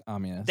Biden a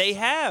communist. They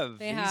have.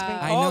 They He's have. been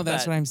I called know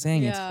that's that. what I'm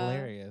saying. It's Yeah.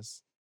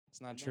 hilarious. It's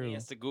not And then true. He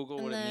has to Google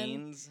And what then- it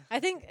means. I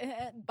think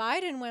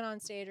Biden went on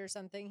stage or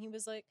something. He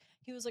was like,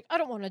 I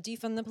don't want to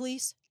defund the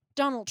police.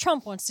 Donald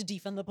Trump wants to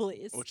defund the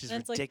police, Which is And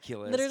it's like,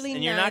 ridiculous. literally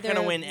and you're not neither gonna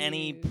of win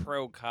any you-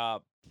 pro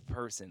cop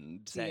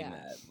person saying Yeah,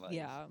 that. Like,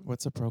 yeah,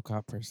 What's a pro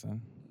cop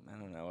person? I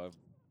don't know.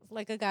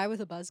 like a guy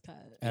with a buzz cut.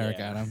 Eric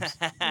yeah. Adams.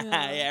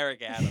 Yeah.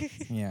 Eric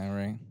Adams. Yeah,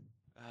 right.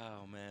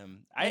 Oh man,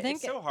 I think-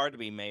 it's so hard to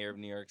be mayor of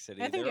New York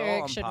City. I think They're all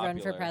Eric should run for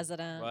unpopular.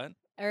 president. What?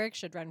 Eric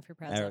should run for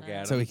president.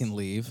 Adams. So we can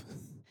leave.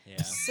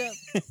 Yeah. So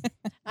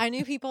I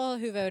knew people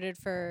who voted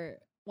for.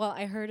 Well,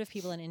 I heard of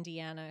people in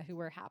Indiana who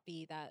were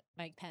happy that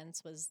Mike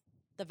Pence was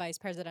the vice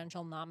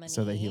presidential nominee.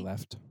 So that he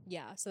left.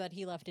 Yeah, so that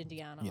he left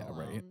Indiana. Yeah,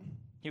 right. alone.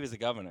 He was the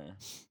governor,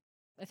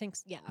 I think.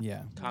 Yeah.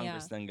 Yeah.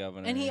 Congress then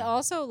governor. And he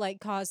also like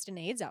caused an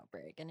AIDS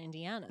outbreak in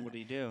Indiana. What did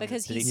he do?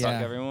 Because did he he- fuck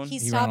Yeah. everyone? He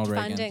He stopped Ronald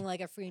Reagan. funding like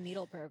a free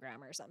needle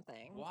program or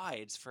something. Why?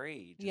 It's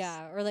free. Just-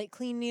 Yeah, or like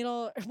clean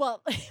needle.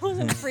 Well, it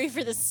wasn't free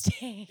for the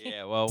state.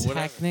 Yeah. Well, whatever.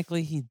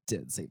 Technically, he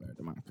did save our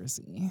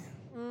democracy.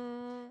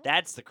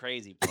 That's the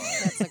crazy part.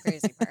 That's the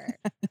crazy part.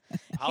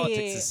 Politics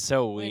He- is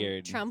so When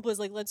weird. Trump was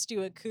like, "Let's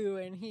do a coup,"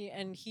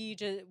 and he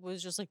just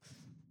was just like,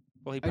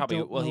 Well, he I probably.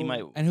 don't Well, he know.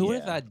 might. And who would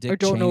have yeah. thought Dick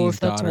don't know Cheney's if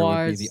that's daughter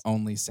would be wise. the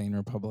only sane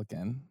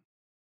Republican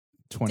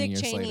 20 Dick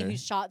years Cheney later? who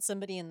shot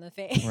somebody in the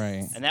face.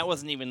 Right. And that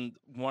wasn't even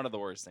one of the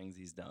worst things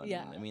he's done.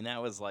 Yeah. I mean,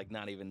 that was like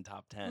not even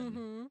top 10.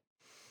 hmm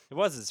It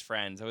was his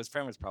friend, so his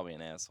friend was probably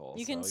an asshole.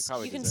 You so can he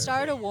probably you can deserved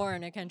start it. a war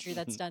in a country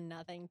that's done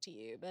nothing to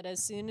you, but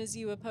as soon as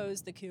you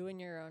oppose the coup in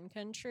your own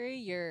country,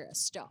 you're a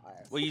star.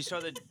 Well, you saw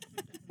the.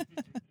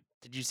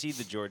 Did you see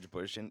the George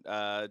Bush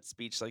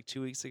speech like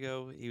 2 weeks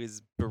ago? He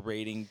was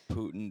berating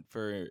Putin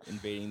for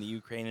invading the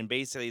Ukraine, and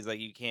basically he's like,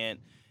 you can't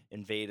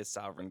invade a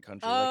sovereign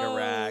country like Oh,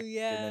 Iraq, and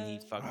then he yeah.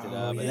 fucked it Oh,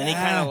 up, and then he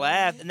kind yeah. of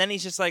laughed, and then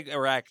he's just like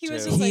Iraq He too.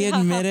 was just He like, ha,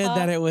 ha, admitted ha.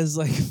 that it was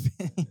like,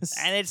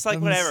 and it's like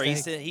a whatever.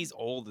 mistake. He's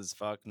old as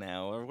fuck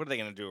now. Or what are they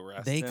gonna do?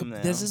 Arrest They him?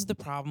 Now? this is the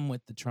problem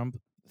with the Trump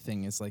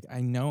thing. Is like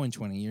I know in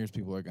 20 years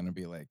people are gonna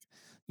be like,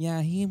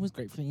 yeah, he was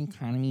great for the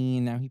economy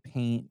and now he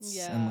paints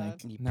and Yeah.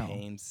 like He no.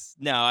 paints.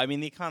 No, I mean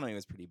the economy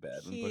was pretty bad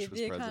when Bush was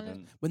the economy-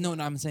 president. But no,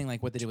 I'm saying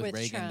like what they did with With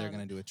Reagan, they're Trump.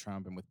 gonna do with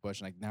Trump and with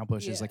Bush. Like now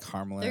Bush is Yeah. like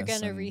harmless. They're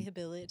gonna and-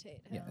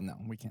 rehabilitate him. Yeah, no,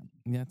 we can't.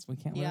 We can't let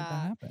that Yeah.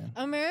 happen.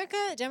 America,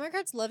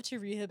 Democrats love to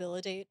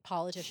rehabilitate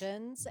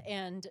politicians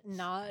and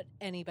not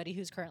anybody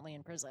who's currently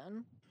in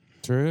prison.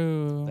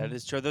 True. That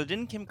is true. Though,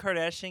 didn't Kim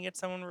Kardashian get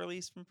someone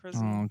released from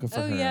prison? Oh, good for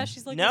Oh her. yeah,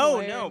 she's like a no,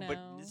 lawyer no, now.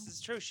 but this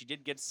is true. She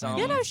did get some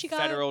Yeah, no, she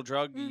got- federal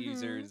drug Mhm.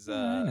 users Yeah,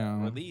 I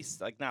know.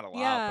 released. Like not a lot,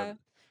 Yeah,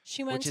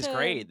 she but went which is to,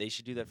 great. They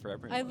should do that for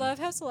everyone. I love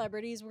how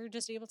celebrities were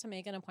just able to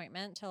make an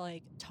appointment to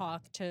like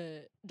talk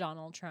to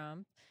Donald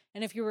Trump,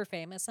 and if you were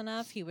famous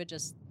enough, he would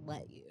just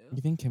let you.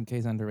 You think Kim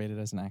K's underrated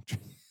as an actress?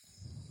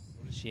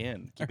 What is she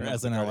in? Or Keeping Up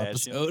as with an the L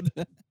Kardashians?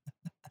 episode?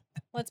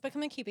 Let's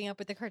become a Keeping Up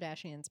with the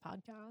Kardashians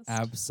podcast.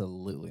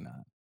 Absolutely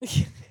not.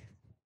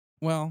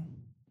 Well,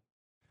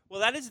 Well,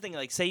 that is the thing.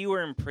 Like, say you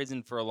were in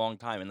prison for a long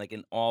time, and like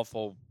an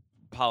awful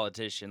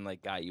politician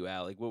like got you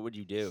out. Like, what would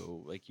you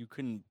do? Like, you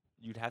couldn't.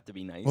 You'd have to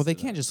be nice. well, they to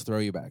can't them. just throw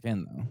you back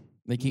in though.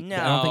 Like, No, I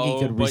don't think he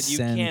could but you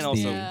rescind can't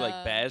also the. Yeah.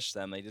 like bash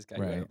them. They just got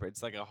you Right. out.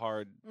 It's like a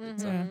hard.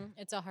 It's Mhm.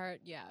 It's a hard,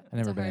 yeah. I've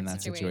never it's a been in hard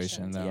that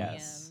situation, to though. be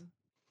Yes.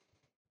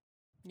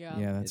 in. Yeah.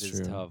 Yeah, that's it is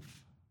true.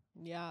 tough.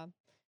 Yeah.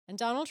 And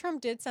Donald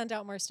Trump did send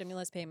out more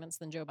stimulus payments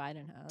than Joe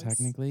Biden has.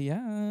 Technically,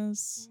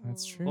 yes,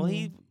 that's Mm. true.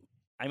 Well,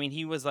 I mean,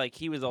 he was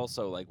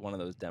also like one of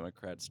those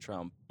Democrats,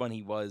 Trump, when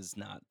he was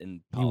not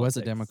in he was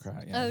a politics.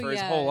 Democrat. Yeah. Oh, For his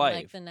yeah, whole in, life.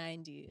 like the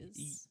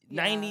 90s.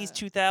 90s, Yeah.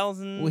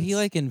 2000s. Well, he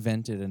like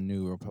invented a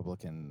new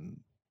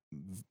Republican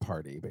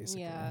party,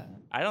 basically. Yeah.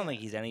 I don't think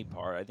he's any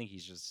part. I think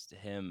he's just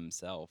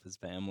himself, his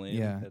family.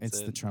 Yeah, That's it's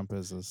it. the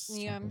Trumpism.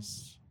 Yeah.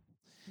 Trumpist.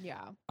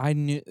 Yeah. I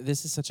knew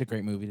this is such a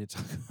great movie to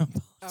talk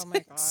about. Oh my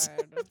politics.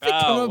 God.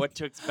 Oh, what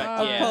to expect?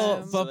 Oh, Yeah,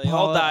 Paul- so but they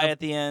all Paul- die at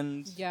the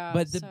end. Yeah.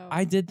 But so,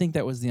 I did think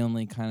that was the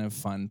only kind of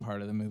fun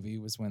part of the movie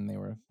was when they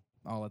were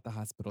all at the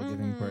hospital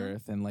giving Mhm.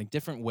 birth and like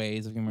different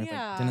ways of giving birth.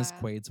 Like Dennis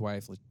Yeah. Quaid's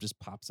wife like, just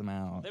pops him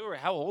out. They were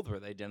how old were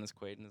they? Dennis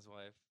Quaid and his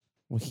wife.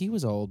 Well, he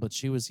was old, but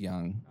she was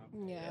young.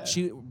 Yeah.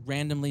 She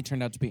randomly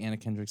turned out to be Anna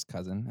Kendrick's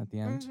cousin at the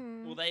end.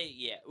 Mhm. Well,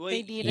 they Well, They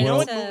you needed know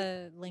what?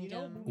 to link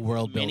him.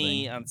 World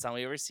Mini building. ensemble.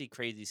 You ever see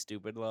Crazy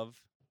Stupid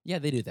Love? Yeah,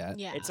 they do that.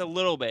 Yeah. It's a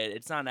little bit.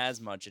 It's not as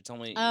much. It's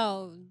only.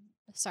 Oh,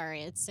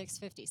 sorry. It's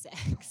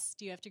 6:56.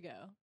 Do you have to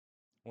go?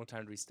 What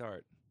time did we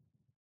start?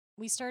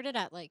 We started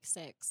at like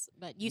 6,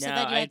 but you no, said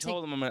that you I had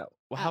told to. him I'm gonna.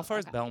 Well, how Oh, far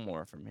is okay.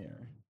 Belmore from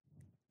here?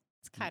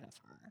 It's kind of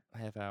far. A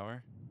half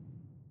hour.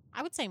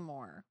 I would say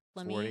more.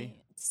 Let 40?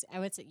 me. I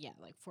would say yeah,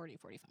 like 40,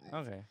 45.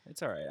 Okay,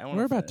 it's all right.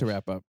 We're about to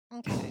wrap up.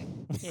 Okay.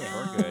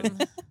 Yeah, we're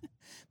good.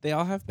 They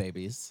all have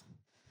babies.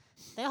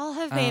 They all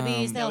have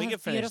babies. Um, they No, all we can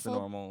have finish the beautiful,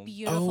 normal.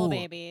 beautiful Oh,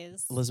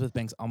 babies. Elizabeth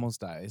Banks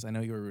almost dies. I know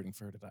you were rooting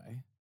for her to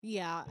die.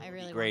 Yeah, I be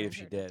really. great wanted if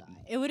she her to did.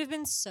 die. It would have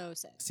been so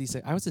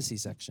sick. I was a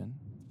C-section.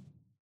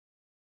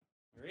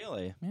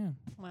 Really? Yeah.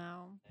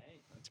 Wow.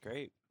 Hey, that's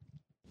great.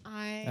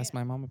 Ask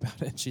my mom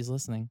about it. She's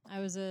listening. I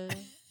was a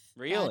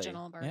Really?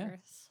 vaginal birth. Yeah.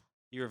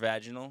 You were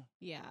vaginal.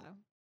 Yeah.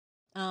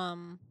 You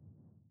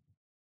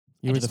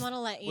I were just the want to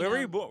let you Where know. were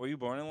you born? Were you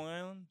born in Long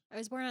Island? I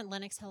was born at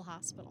Lenox Hill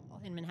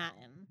Hospital in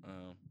Manhattan.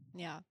 Oh.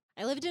 Yeah.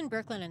 I lived in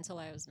Brooklyn until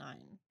I was 9.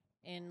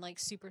 In like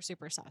super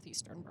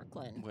southeastern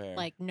Brooklyn. Where?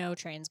 Like no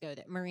trains go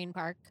there. Marine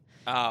Park.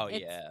 Oh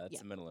It's- yeah, that's yeah.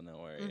 the middle of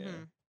nowhere.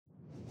 Mhm.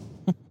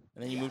 Yeah.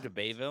 And then you moved to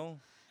Bayville.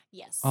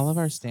 Yes. All of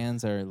our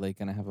stands are like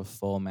gonna have a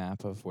full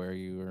map of where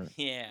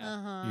Yeah.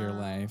 Uh-huh. your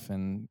life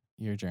and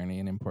your journey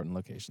and important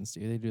locations.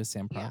 Do they do a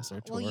Sam Yeah.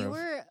 Prosser tour Well, you of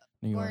were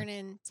New York, born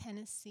in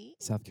Tennessee,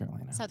 South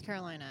Carolina? South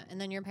Carolina, and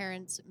then your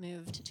parents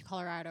moved to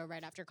Colorado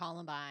right after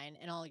Columbine,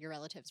 and all your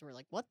relatives were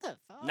like, "What the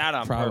fuck?" Not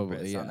on Probably,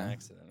 purpose, on yeah.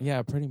 accident.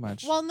 Yeah, pretty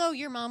much. Well, no,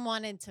 your mom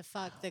wanted to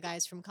fuck the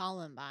guys from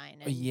Columbine,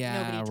 and yeah,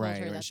 nobody told right.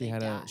 her right. that She they had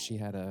died. she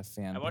had a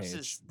fan I watched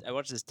page.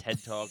 this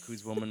TED talk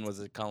whose woman was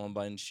a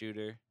Columbine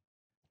shooter.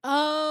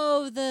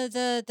 Oh,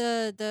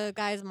 the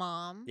guy's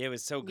mom. Yeah, it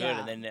was so good. Yeah.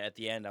 And then at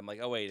the end, I'm like,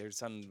 oh wait, her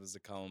son was a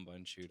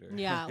Columbine shooter.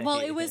 Yeah. Well,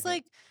 it was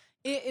like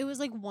it was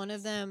like one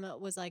of them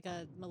was like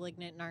a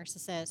malignant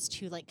narcissist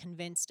who like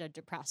convinced a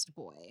depressed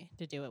boy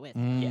to do it with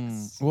him.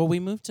 Yes. Well, we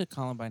moved to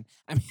Columbine.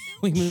 I mean,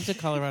 we moved to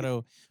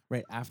Colorado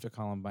right after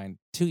Columbine,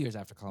 2 years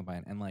after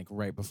Columbine, and like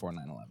right before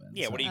 9/11.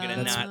 Yeah, So what are you gonna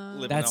that's- not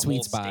live that in the sweet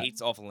whole spot.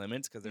 states off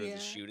limits because there was Yeah. a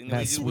shooting?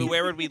 That We- sweet-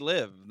 where would we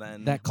live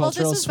then? That Well, this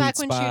cultural was sweet back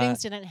when spot.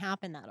 shootings didn't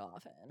happen that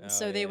often, Oh,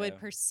 so they would yeah.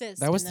 persist.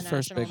 That was in the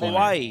first national big one.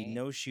 Hawaii, memory.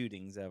 no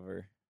shootings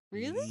ever.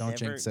 Really? Don't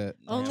jinx it.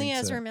 Don't Only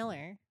jinx Ezra it.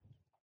 Miller.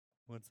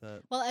 What's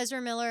that? Well,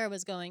 Ezra Miller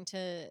was going to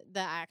the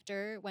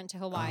actor went to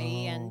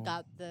Hawaii Oh. and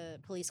got the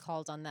police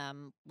calls on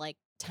them like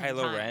 10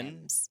 Kylo Ren?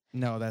 times.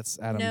 No, that's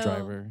Adam No,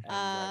 Driver.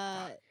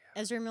 Uh,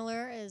 Ezra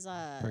Miller is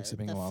Perks of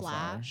Being the a Wallflower.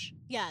 Flash.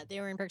 Yeah, they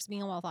were in Perks of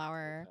Being a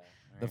Wallflower.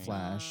 The Right.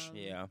 Flash,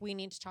 Yeah. We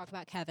need to talk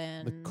about The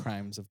Kevin.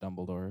 Crimes of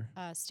Dumbledore.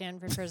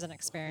 Stanford Prison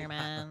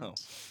Experiment. Oh,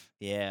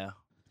 yeah.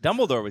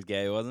 Dumbledore was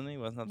gay, wasn't he?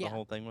 Wasn't that Yeah. the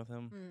whole thing with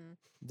him?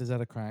 Mm. Is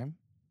that a crime?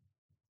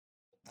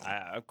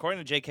 According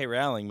to J.K.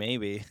 Rowling,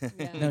 maybe.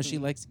 Yeah. No, she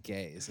likes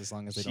gays as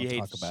long as they She don't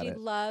hates- talk about She it.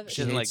 loves.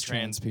 She doesn't like hates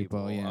trans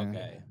people. Yeah.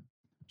 Okay.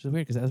 Which is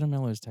weird because Ezra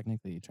Miller is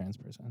technically a trans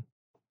person.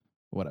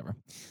 Whatever.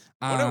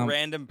 What a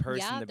random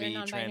person yeah, to they're be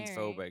non-binary.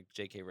 transphobic,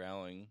 J.K.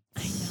 Rowling.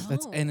 I know.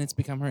 That's and it's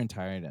become her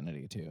entire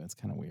identity too. It's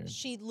kind of weird.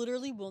 She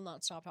literally will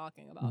not stop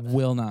talking about it.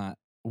 Will not.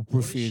 does she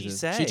Refuses.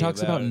 say She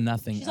talks about about it?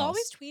 nothing She's else.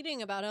 always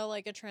tweeting about how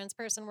like a trans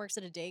person works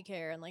at a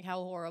daycare and like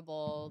how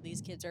horrible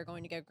these kids are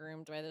going to get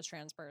groomed by this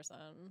trans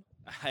person.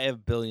 I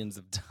have billions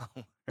of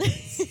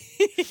dollars.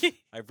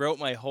 I wrote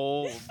my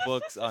whole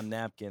books on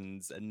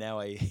napkins, and now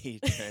I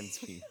hate trans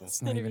people.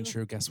 It's not even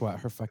true. Guess what?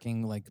 Her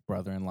fucking like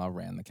brother-in-law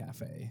ran the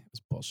cafe. It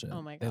was bullshit.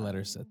 Oh my They let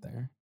her God. sit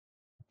there.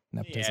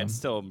 Yeah, Nepotism. it's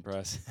still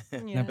impressive. Yeah.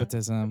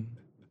 Nepotism.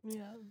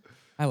 Yeah.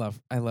 I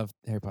love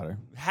Harry Potter.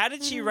 How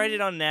did she write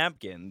it on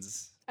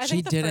napkins? I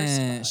She think the first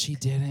didn't. book. She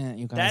didn't.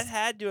 You That guys.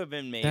 had to have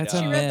been made That's up.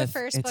 a She read the myth.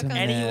 first It's book a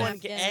on myth.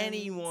 napkins.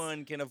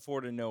 Anyone can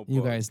afford a notebook.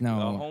 You guys know.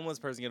 A homeless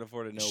person can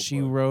afford a notebook.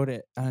 She wrote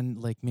it on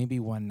like maybe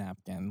one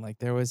napkin. Like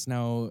there was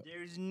no.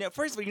 There's no.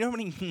 First of all, you know how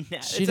many?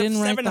 She didn't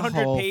write the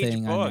whole page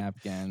thing book. on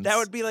napkins. That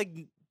would be like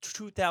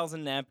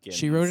 2,000 napkins.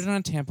 She wrote it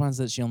on tampons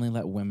that she only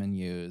let women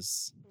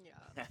use,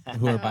 Yeah.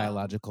 who are Yeah.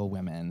 biological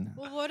women.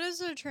 Well, what does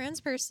a trans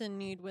person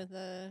need with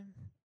a?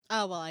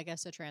 Oh well, I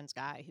guess a trans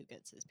guy who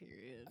gets his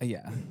period.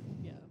 Yeah,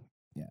 Yeah.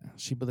 yeah.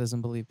 She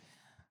doesn't believe.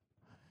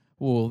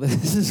 Well,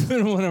 this has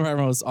been one of our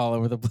most all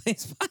over the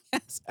place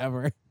podcasts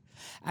ever.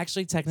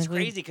 Actually, It's technically,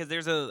 crazy because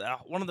there's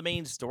one of the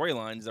main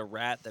storylines is a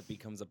rat that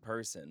becomes a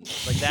person.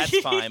 Like that's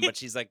fine, but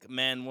she's like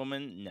man,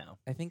 woman, no.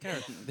 I think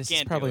this is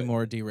Can't do probably it.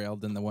 more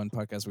derailed than the one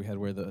podcast we had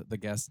where the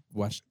guest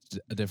watched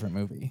a different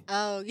movie.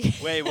 Oh yeah.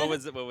 Wait, what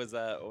was it? What was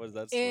that? What was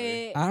that story?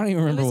 It, I don't even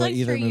it remember was what like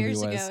either 3 movie years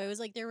was. ago. It was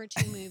like there were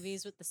 2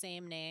 movies with the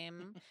same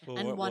name, Well,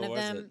 and what one of was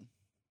them, it?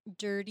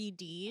 Dirty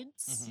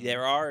Deeds. Mhm.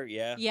 There are,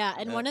 yeah. Yeah,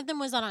 and Yeah. one of them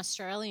was an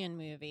Australian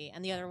movie,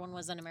 and the other one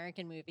was an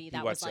American movie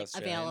that watched was the like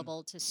Australian?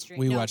 available to stream.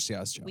 We No, watched the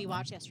Australian. We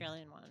watched the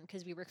Australian one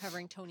because we were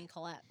covering Toni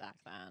Collette back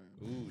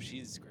then. Ooh,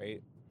 she's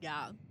great.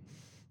 Yeah.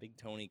 Big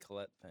Toni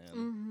Collette fan.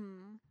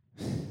 hmm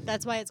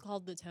That's why it's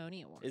called the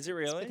Tony Award. Is it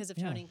really? Because of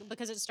Yeah. Tony,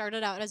 because it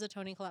started out as a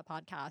Toni Collette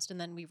podcast,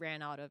 and then we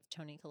ran out of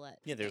Toni Collette.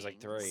 Yeah, there's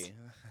like things.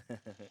 3.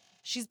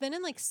 She's been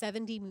in like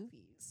 70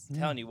 movies. Yeah.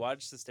 Telling you,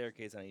 watch The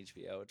Staircase on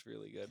HBO. It's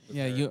really good. with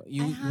Yeah, her. you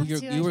have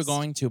to, I you were just-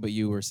 going to, but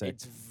you were sick.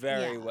 It's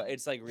very Yeah. well.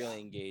 It's like really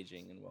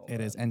engaging and well.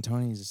 It is, done. and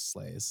Tony just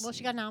slays. Well,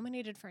 she got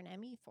nominated for an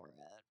Emmy for it.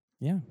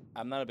 Yeah,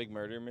 I'm not a big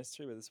murder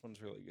mystery, but this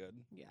one's really good.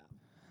 Yeah.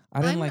 I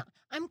didn't I'm, like.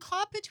 I'm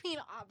caught between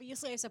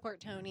obviously I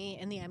support Tony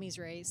in the Emmys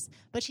race,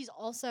 but she's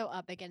also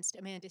up against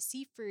Amanda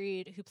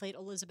Seyfried, who played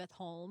Elizabeth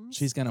Holmes.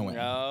 She's gonna win.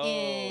 No,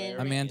 In- there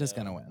we Amanda's go.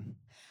 gonna win.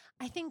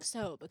 I think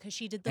so because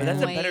she did the But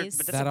that's a better. voice.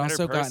 But that's That a better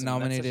also got person. That's such an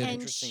nominated- and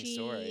interesting she,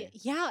 story.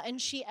 yeah,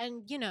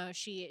 and you know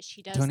she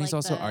does. Tony's like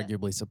also the,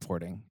 arguably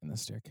supporting in The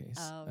Staircase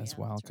Oh, as yeah,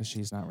 well that's because right.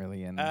 she's not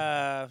really in.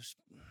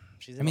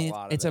 She's I in mean, a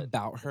lot it's of it.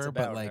 about her, It's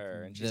but about like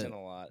her, and she's the- in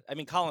a lot. I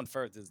mean, Colin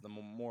Firth is the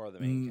more of the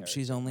main character.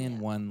 she's only in Yeah.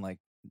 one like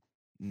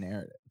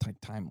narrative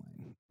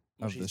timeline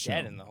Well, of she's the show.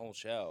 dead in the whole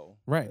show.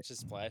 Right. It's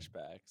just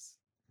flashbacks.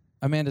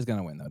 Amanda's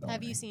gonna win though. Don't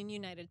Have worry. you seen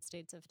United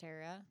States of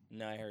Terra?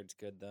 No, I heard it's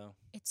good though.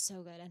 It's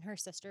so good, and her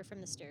sister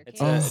from the Staircase.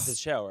 It's Oh. a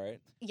show, right?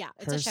 Yeah,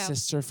 it's Her a show.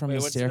 sister from Wait,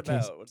 The what's Staircase.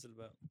 it about? What's it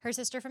about? Her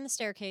sister from the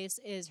Staircase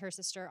is her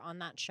sister on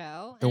that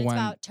show. The And it's one-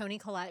 about Toni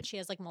Collette. She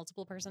has like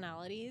multiple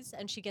personalities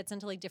and she gets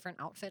into like different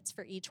outfits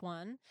for each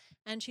one.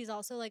 And she's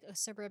also like a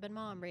suburban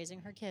mom raising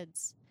her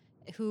kids,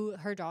 who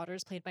her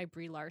daughter's played by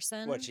Brie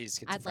Larson. What? She's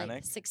at schizophrenic.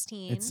 like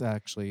 16. It's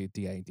actually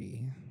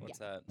DID, What's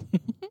that?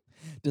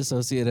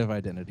 dissociative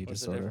identity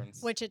What's the disorder.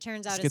 difference? which it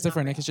turns out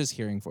Schizophrenic is is just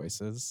hearing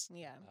voices, not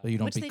real. Yeah. so you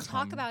don't Which they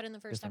talk become about in the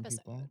first different episode.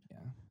 people. Yeah.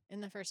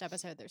 In the first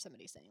episode, there's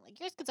somebody saying like,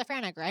 "You're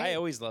schizophrenic, I right?"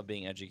 always love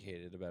being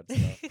educated about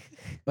stuff.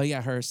 But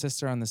yeah, her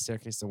sister on The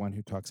Staircase, the one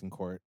who talks in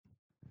court.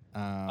 She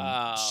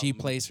Um,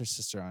 plays her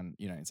sister on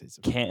United States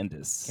of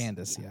Candace.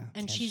 Candace, yeah. and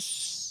Candace. she's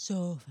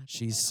so fucking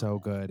she's good so on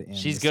it. good in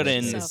She's The good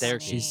in So The Staircase.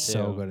 Staircase. funny. She's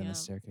so too. good in Yeah. The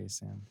Staircase,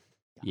 Sam.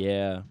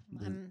 Yeah.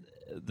 I'm-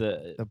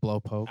 The The blow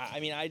poke. I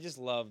mean, I just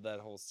love that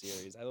whole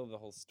series. I love the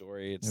whole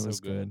story. It's It so was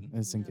good.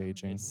 It's Yeah.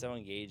 engaging. It's so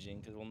engaging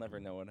because we'll never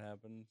know what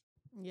happened.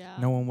 Yeah.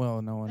 No one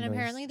will. No one And does.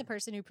 apparently, the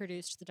person who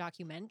produced the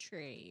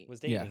documentary.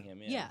 Was Yeah. dating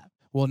him? yeah.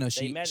 Well, no, They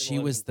she met she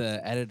while it was was-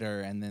 the editor,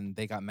 and then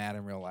they got mad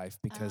in real life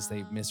because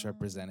they Oh.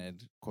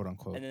 misrepresented, quote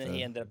unquote. And then he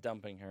the- ended up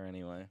dumping her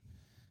anyway.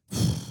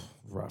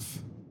 rough.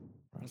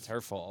 It's her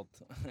fault,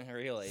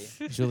 really.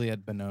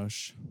 Juliette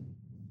Binoche.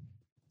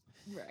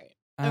 Right.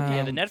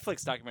 Yeah, the Um,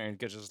 Netflix documentary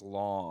gets just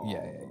long.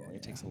 Yeah.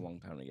 It takes a long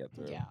time to get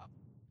through. Yeah.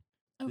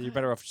 You're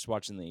better off just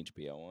watching the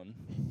HBO one.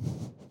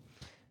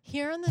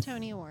 Here on the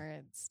Tony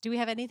Awards, do we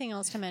have anything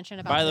else to mention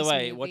about By the this way,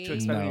 movie? what to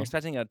expect when No. you're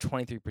expecting a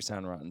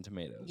 23% Rotten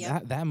Tomatoes.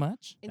 Yep. That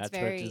much? It's That's what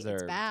it very, it's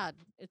deserved. bad.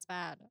 It's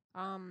bad.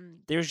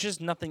 There's just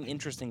nothing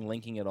interesting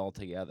linking it all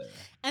together.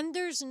 And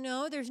there's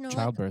no like,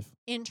 Childbirth.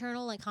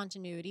 internal like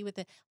continuity with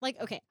it. Like,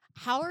 okay,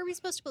 how are we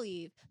supposed to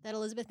believe that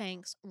Elizabeth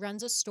Banks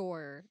runs a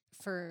store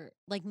for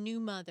like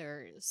new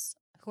mothers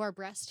who are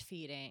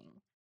breastfeeding,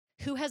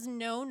 who has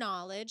no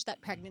knowledge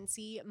that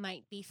pregnancy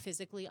might be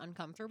physically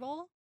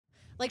uncomfortable?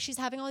 Like, she's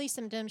having all these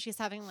symptoms. She's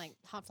having like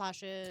hot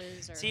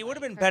flashes. Or, See, it would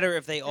have like, been her- better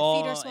if they her feet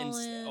all are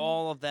swollen.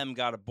 all of them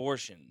got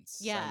abortions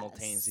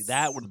simultaneously. Yes.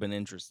 That would have been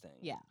interesting.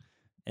 Yeah.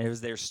 And it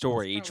was their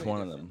story, each Probably a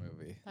one of different them.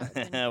 Movie. That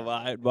would've been Well,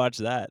 great. I'd watch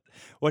that.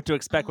 What to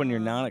expect when you're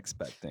not Um,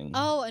 expecting.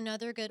 Oh,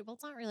 another good. Well,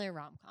 it's not really a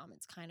rom com.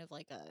 It's kind of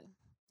like a,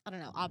 I don't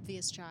know,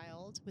 Obvious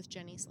Child with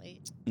Jenny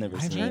Slate. Never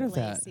I've seen heard it. of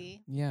that.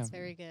 Lacey. Yeah. It's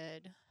very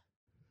good.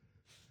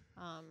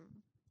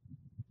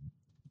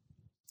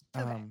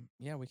 Okay.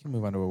 Yeah, we can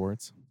move on to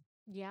awards.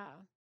 Yeah.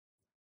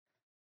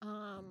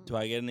 Do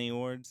I get any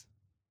awards?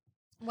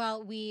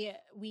 Well, we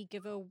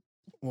give a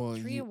Well,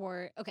 3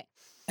 award. Okay.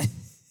 Can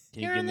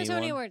you Here give on the me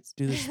Tony one? Awards.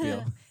 do the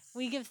spiel.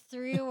 We give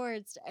 3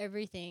 awards to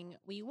everything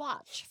we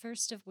watch.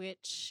 First of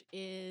which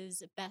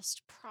is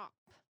best prop.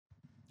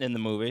 In the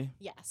movie?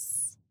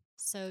 Yes.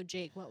 So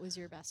Jake, what was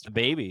your best? A prop?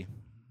 baby.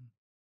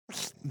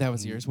 That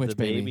was yours. Which the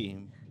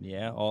baby?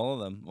 Yeah, all of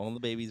them. All the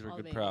babies were All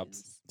good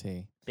props.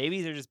 babies. T.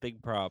 Babies are just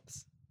big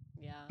props.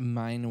 Yeah.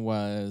 Mine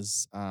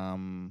was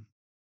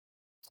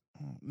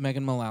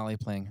Megan Mullally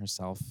playing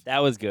herself That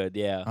was good,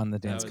 yeah. on the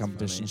That dance was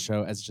competition funny.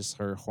 show as just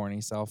her horny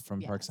self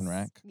from Parks and Yes.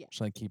 Rec. Yeah.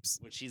 She like keeps.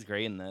 Which she's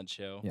great in that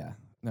show. Yeah.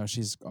 No,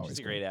 she's always She's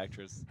a great. great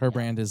actress. Her Yeah.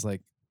 brand is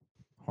like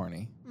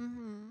horny.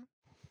 Mm-hmm.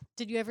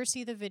 Did you ever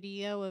see the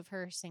video of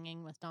her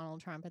singing with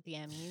Donald Trump at the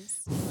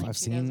Emmys? in, like, I've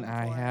seen.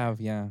 I 2004? have.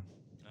 Yeah.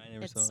 I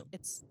never saw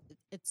It's it.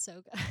 it's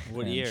so good.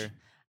 What Cringe. year?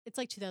 It's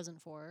like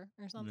 2004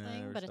 or something,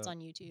 never but it's saw on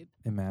YouTube.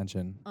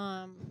 Imagine.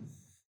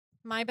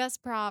 My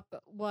best prop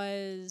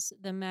was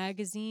the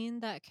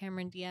magazine that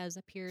Cameron Diaz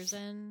appears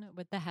in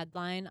with the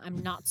headline, "I'm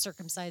not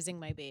circumcising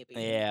my baby."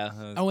 Yeah.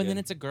 that was Oh, and then good.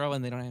 it's a girl,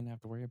 and they don't even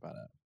have to worry about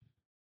it.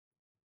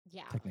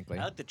 Yeah. Technically.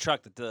 I like the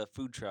truck. The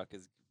food truck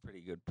is a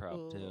pretty good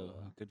prop too. Ooh.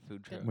 Good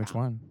food truck. Good Which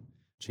prop. one?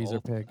 Cheese or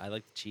Both. pig? I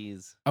like the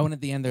cheese. Oh, and at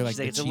the end they're like, She's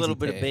like, the it's a cheesy little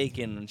bit of pig.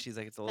 bacon, and she's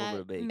like, it's a little That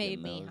bit of bacon. made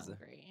That me was,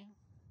 hungry.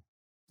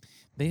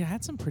 They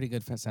had some pretty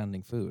good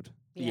sounding food.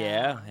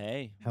 Yeah.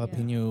 Hey,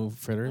 Jalapeno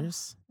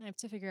fritters, I have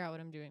to figure out what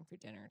I'm doing for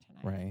dinner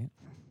tonight. right?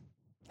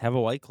 have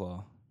a White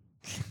Claw.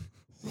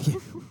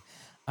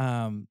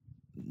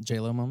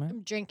 J-Lo moment.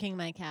 I'm drinking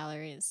my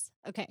calories.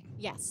 Okay.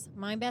 Yes.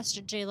 My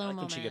best J-Lo I like when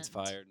moment. she gets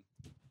fired.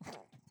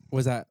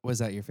 Was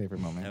that your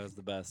favorite moment? That was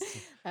the best.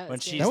 That When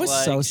was she's good. That was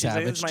like, so she's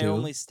like, this is savage, my too.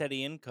 only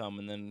steady income,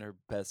 and then her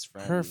best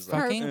friend. Her is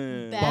like, fucking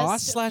 "Eh."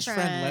 best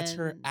boss/friend lets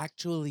her friend.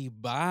 actually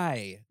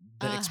buy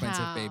the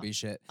expensive Uh-huh. baby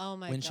shit. Oh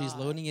my When god. she's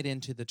loading it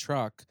into the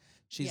truck,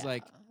 she's Yeah.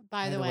 like,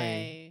 by the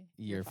way,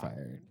 "You're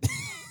fired."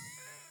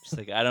 She's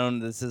like, I don't.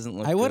 This isn't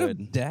look I would good.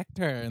 have decked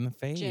her in the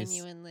face.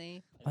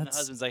 Genuinely. And the That's-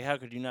 husband's like, how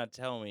could you not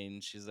tell me?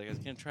 And she's like, I was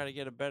gonna try to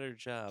get a better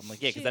job. I'm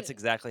like, yeah, because that's She-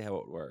 exactly how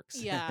it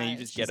works. Yeah, you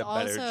just get she's a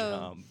better also-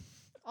 job.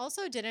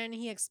 Also, didn't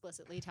he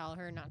explicitly tell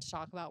her not to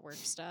talk about work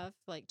stuff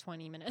like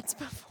 20 minutes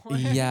before?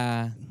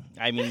 Yeah.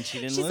 I mean, she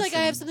didn't. She's like, I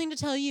have listen. something to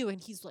tell you. And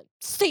he's like,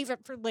 save it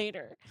for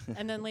later.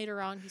 And then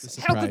later on, he's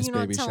The like, how could surprise you not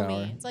baby tell shower.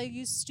 me? It's like,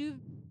 you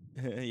stupid.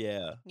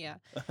 Yeah. Yeah.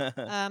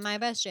 My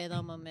best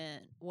J-Lo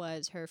moment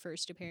was her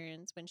first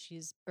appearance when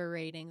she's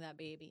berating that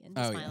baby and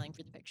Oh, yeah. smiling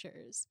for the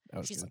pictures. That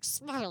was She's good. like,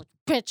 smile,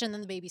 bitch. And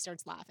then the baby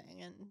starts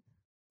laughing. And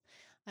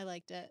I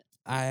liked it.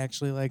 I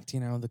actually liked,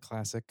 the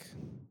classic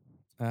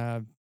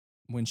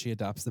when she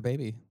adopts the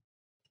baby.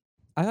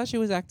 I thought she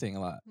was acting a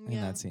lot in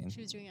Yeah, that scene.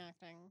 She was doing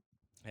acting.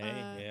 Hey,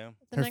 Uh, yeah.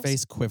 The Her next-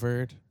 face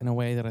quivered in a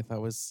way that I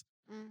thought was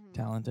Mhm.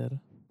 talented.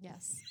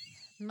 Yes.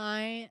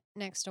 My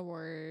next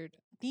award,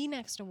 the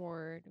next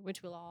award,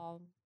 which we'll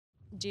all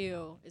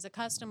do, is a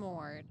custom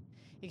award.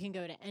 It can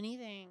go to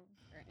anything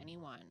or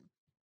anyone.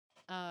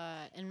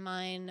 And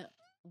mine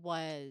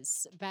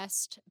was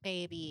Best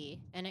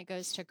Baby, and it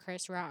goes to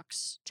Chris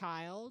Rock's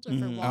child for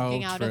Mhm.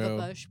 walking Oh, out of a true.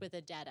 bush with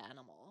a dead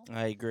animal.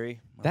 I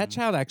agree. That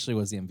child actually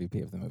was the MVP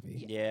of the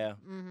movie. Yeah.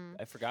 hmm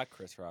I forgot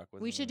Chris Rock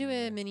was. We in should the do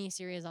a movie. mini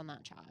series on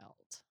that child.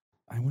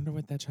 I wonder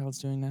what that child's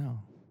doing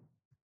now.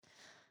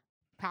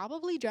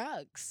 Probably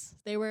drugs.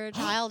 They were a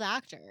child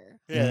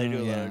actor. Yeah, they Mm, do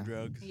a lot yeah. of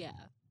drugs.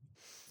 Yeah.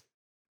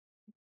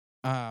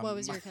 What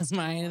was your custom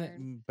my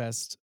award?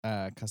 best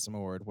custom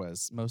award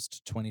was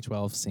most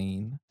 2012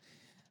 scene.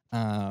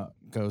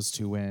 Goes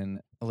to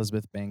when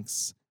Elizabeth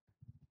Banks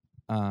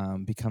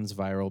becomes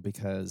viral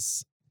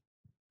because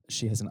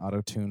she has an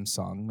auto-tune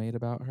song made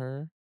about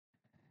her,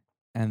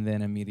 and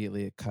then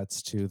immediately it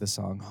cuts to the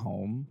song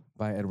 "Home"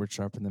 by Edward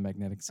Sharpe and the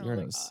Magnetic Oh my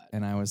Zeros, God.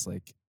 and I was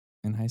like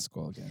in high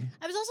school again.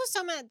 I was also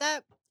so mad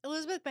that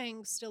Elizabeth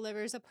Banks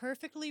delivers a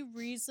perfectly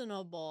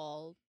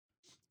reasonable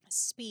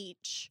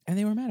speech And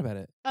they were mad about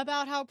it.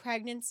 about how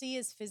pregnancy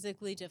is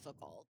physically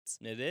difficult.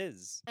 It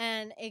is.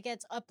 And it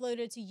gets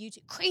uploaded to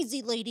YouTube.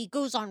 Crazy lady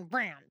goes on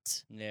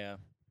rant. Yeah.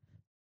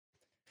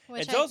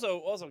 Which It's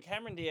also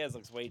Cameron Diaz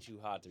looks way too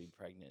hot to be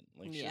pregnant.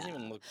 Like she doesn't Yeah.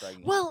 even look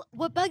pregnant. Well,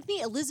 what bugged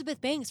me,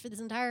 Elizabeth Banks for this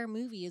entire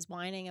movie is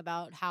whining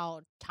about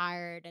how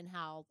tired and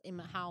how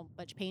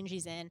much pain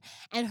she's in,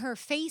 and her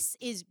face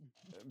is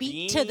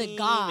beat to the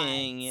gods.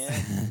 Beaming, yeah.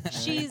 I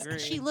She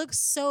agree. looks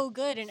so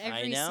good in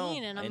every I know,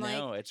 scene, and I I'm like,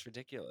 know, it's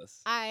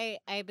ridiculous. I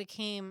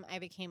became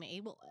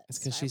ableist. It's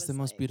because I she's the was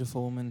most like,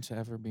 beautiful woman to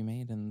ever be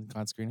made in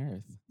God's green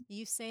earth.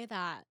 You say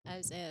that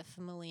as if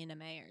Melina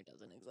Mayer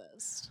doesn't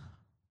exist.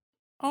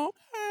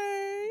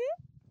 Okay.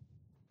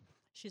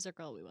 She's a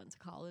girl we went to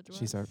college with.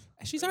 She's our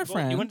Well,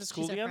 friend. You went to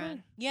school She's our together?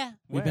 friend. Yeah.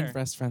 We've been Where?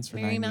 best friends for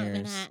 9 Marymount, years.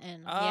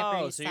 Manhattan. the Upper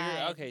Oh, East so you're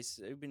Side. okay.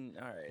 So you've been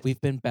all right.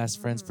 We've been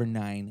best friends for Mhm.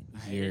 9 I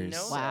didn't years.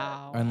 know that.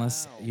 Wow.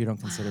 Unless Wow. you don't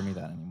consider me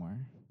Wow. that anymore.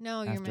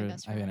 No, you're After my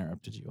best I've friend.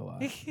 interrupted you a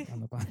lot on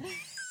the podcast.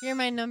 You're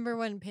my number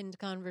one pinned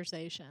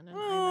conversation. And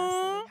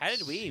Aw. How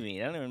did we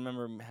meet? I don't even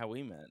remember how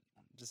we met.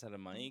 Just had a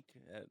mic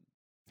at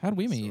How'd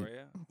we meet?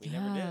 Astoria? We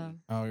never did.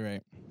 Oh, you're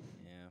right.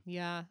 Yeah.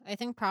 Yeah, I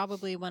think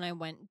probably when I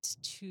went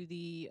to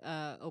the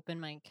open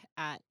mic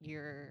at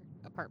your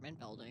apartment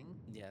building.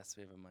 Yes,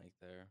 we have a mic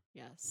there.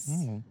 Yes.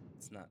 Oh.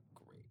 It's not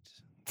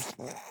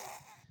great.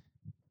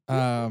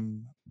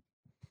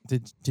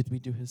 Did we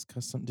do his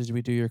custom? Did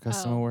we do your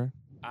custom Oh. award?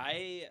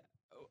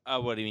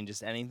 What do you mean?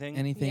 Just anything?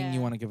 Anything Yeah.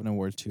 you want to give an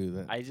award to?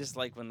 That I just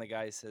like when the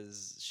guy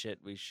says, "Shit,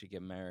 we should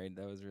get married."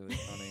 That was really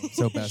funny.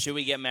 So best- Should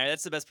we get married?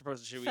 That's the best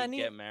proposal. Should Funny-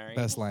 we get married?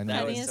 best line.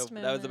 That was, Funniest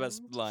that was the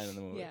best moment. line in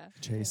the movie. Yeah.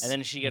 Chase. And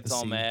then she with gets the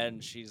all C. mad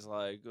and she's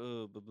like,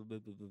 "Oh, blah, blah, blah,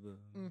 blah, blah,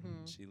 blah," Mhm.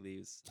 and she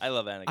leaves. I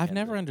love Anna. I've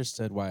never Kendrick.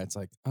 understood why it's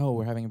like, oh,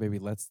 we're having a baby,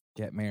 let's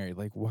get married.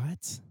 Like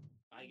what?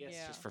 I guess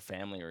Yeah. just for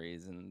family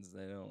reasons,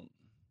 they don't.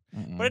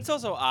 Mm-mm. But it's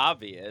also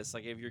obvious,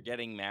 like if you're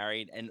getting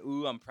married and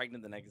ooh, I'm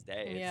pregnant the next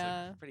day.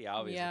 Yeah. It's like pretty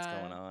obvious what's Yeah.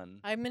 going on.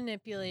 I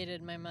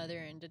manipulated my mother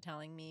into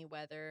telling me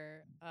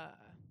whether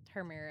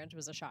her marriage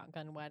was a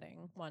shotgun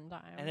wedding one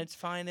time. And it's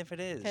fine if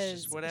it is. because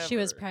Just whatever. she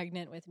was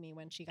pregnant with me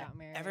when she got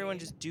married. Everyone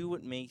just do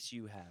what makes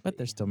you happy. But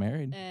they're still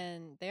married.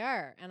 And they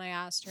are. And I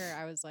asked her,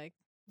 I was like,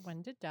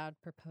 when did dad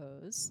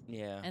propose?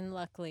 Yeah. And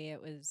luckily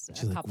it was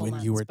She's a like, couple "When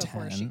months you were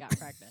before 10." she got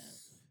pregnant.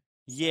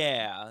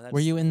 Yeah. That's, Were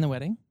you in the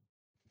wedding?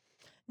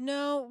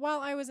 No,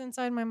 while I was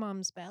inside my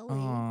mom's belly.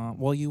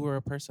 Well, you were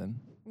a person.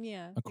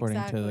 Yeah. according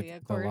to the-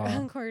 exactly. the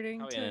law. According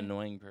Probably to an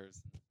annoying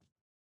person.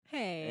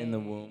 Hey. in the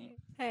womb.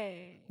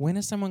 Hey. When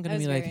is someone going I to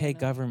was be like, very hey, annoyed.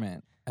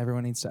 government,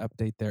 everyone needs to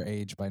update their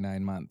age by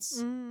 9 months?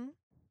 Mm-hmm.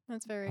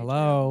 That's very true.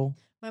 Hello?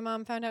 My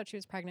mom found out she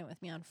was pregnant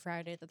with me on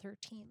Friday the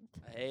 13th.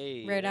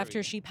 Hey. Right there after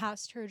we go. she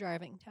passed her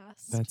driving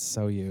test. That's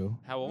so you.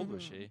 How old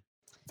was Mhm. she?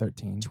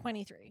 13.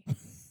 23.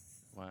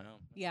 Wow.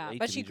 Yeah, Late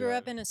but to she be grew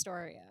up driving. in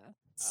Astoria. Oh,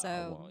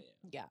 So, well,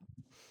 yeah.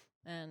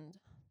 And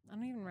I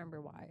don't even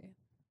remember why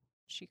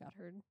she got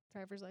her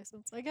driver's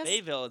license. I guess.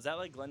 Bayville, is that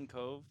like Glen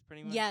Cove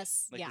pretty much?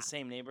 Yes. Like yeah. the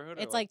same neighborhood?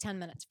 or It's like 10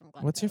 minutes from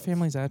Glen What's your Cove.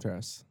 family's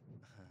address?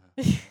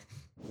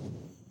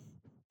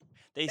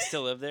 They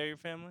still live there, your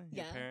family?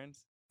 Your Yeah.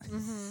 parents?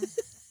 Mhm.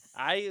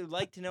 I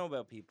like to know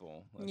about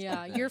people. Let's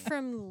Yeah. put it You're that way.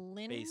 from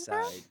Lindbergh?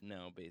 Bayside.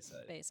 No,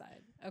 Bayside.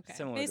 Bayside. Okay.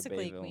 Similar to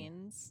Basically Bayville.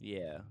 Queens.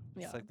 Yeah.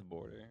 It's Yeah. like the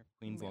border.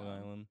 Queens, Long Yeah.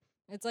 Island.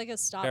 It's like a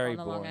stop Very on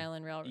the Long boring.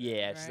 Island Railroad.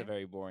 Yeah, it's just a right?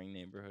 very boring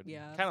neighborhood.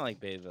 Yeah. Kind of like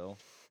Bayville.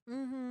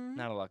 Mm-hmm.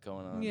 Not a lot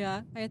going on.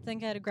 Yeah. I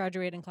think I had a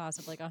graduating class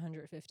of like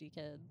 150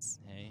 kids.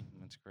 Hey,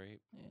 that's great.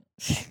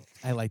 Yeah.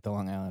 I like the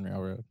Long Island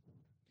Railroad.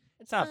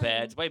 It's not bad.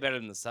 fun. It's way better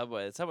than the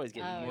subway. The subway's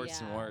getting Oh, worse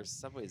and yeah. worse.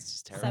 Subway's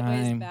just terrible.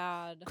 Subway's Crime.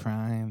 bad.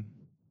 Crime.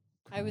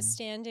 I was Crime.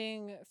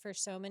 standing for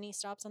so many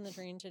stops on the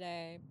train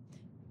today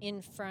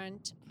in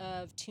front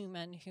of two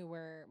men who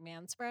were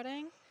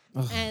manspreading.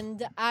 Ugh.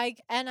 And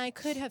I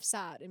could have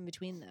sat in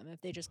between them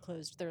if they just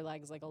closed their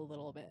legs like a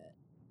little bit.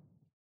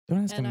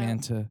 Don't ask a and I- man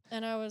to.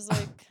 And I was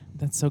like,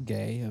 That's so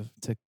gay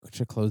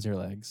to close your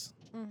legs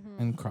mhm.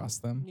 and cross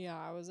them. Yeah,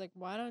 I was like,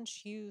 why don't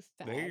you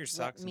Wear your fags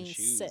let socks and me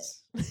shoes.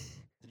 sit?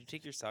 Did you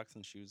take your socks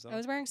and shoes off? I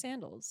was wearing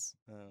sandals.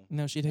 Oh.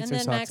 No, she takes And her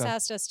then socks Max off.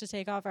 asked us to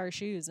take off our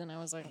shoes, and I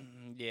was like,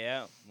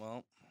 Yeah,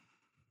 well,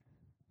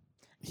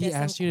 He Get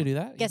some asked you to do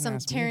that? You get can some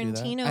ask me to do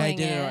that. Tarantinoing I did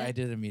it. it. I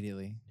did it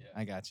immediately.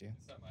 I got you.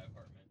 it's not my apartment.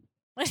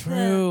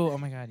 True. Oh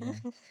my god.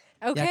 Yeah.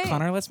 Okay. Yeah.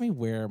 Connor lets me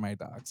wear my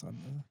dogs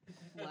on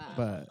the. Wow.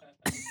 But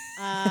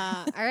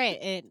All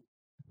right.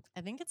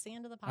 I think it's the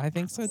end of the podcast. I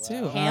think so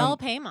too. Wow. Hail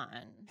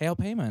Paymon. Hail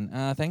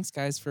Payman. Thanks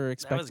guys for That was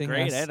expecting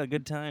great. us. I had a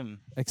good time.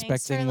 Thanks for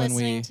Expecting when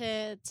listening we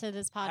to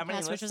this How many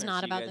podcast, which was listeners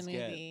not do you about the guys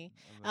get? movie.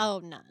 Oh,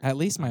 none. at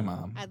least my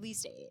mom. At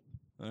least 8.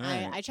 All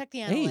right. I checked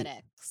the 8?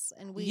 analytics,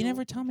 and we You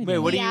never tell me. Wait,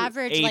 that. what we do you-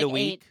 average 8 like a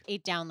week?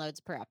 8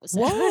 downloads per episode.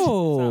 It's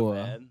Whoa.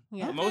 not bad.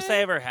 Yeah. The most I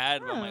ever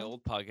had on my Huh.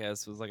 old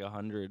podcast was like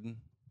 100.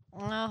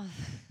 Oh,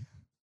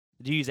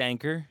 Did you use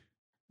Anchor?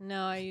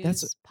 no, I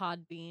That's- use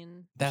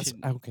Podbean. That's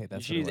should- okay.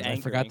 That's should what it use was. I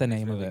Anchor. forgot the Anchor's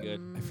name of really it.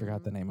 good. I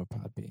forgot the Mm. name of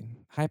Podbean.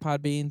 Hi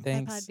Podbean.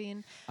 Thanks. Hi,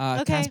 Podbean. Uh,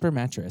 Okay. Casper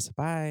Mattress.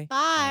 Bye.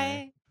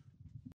 Bye.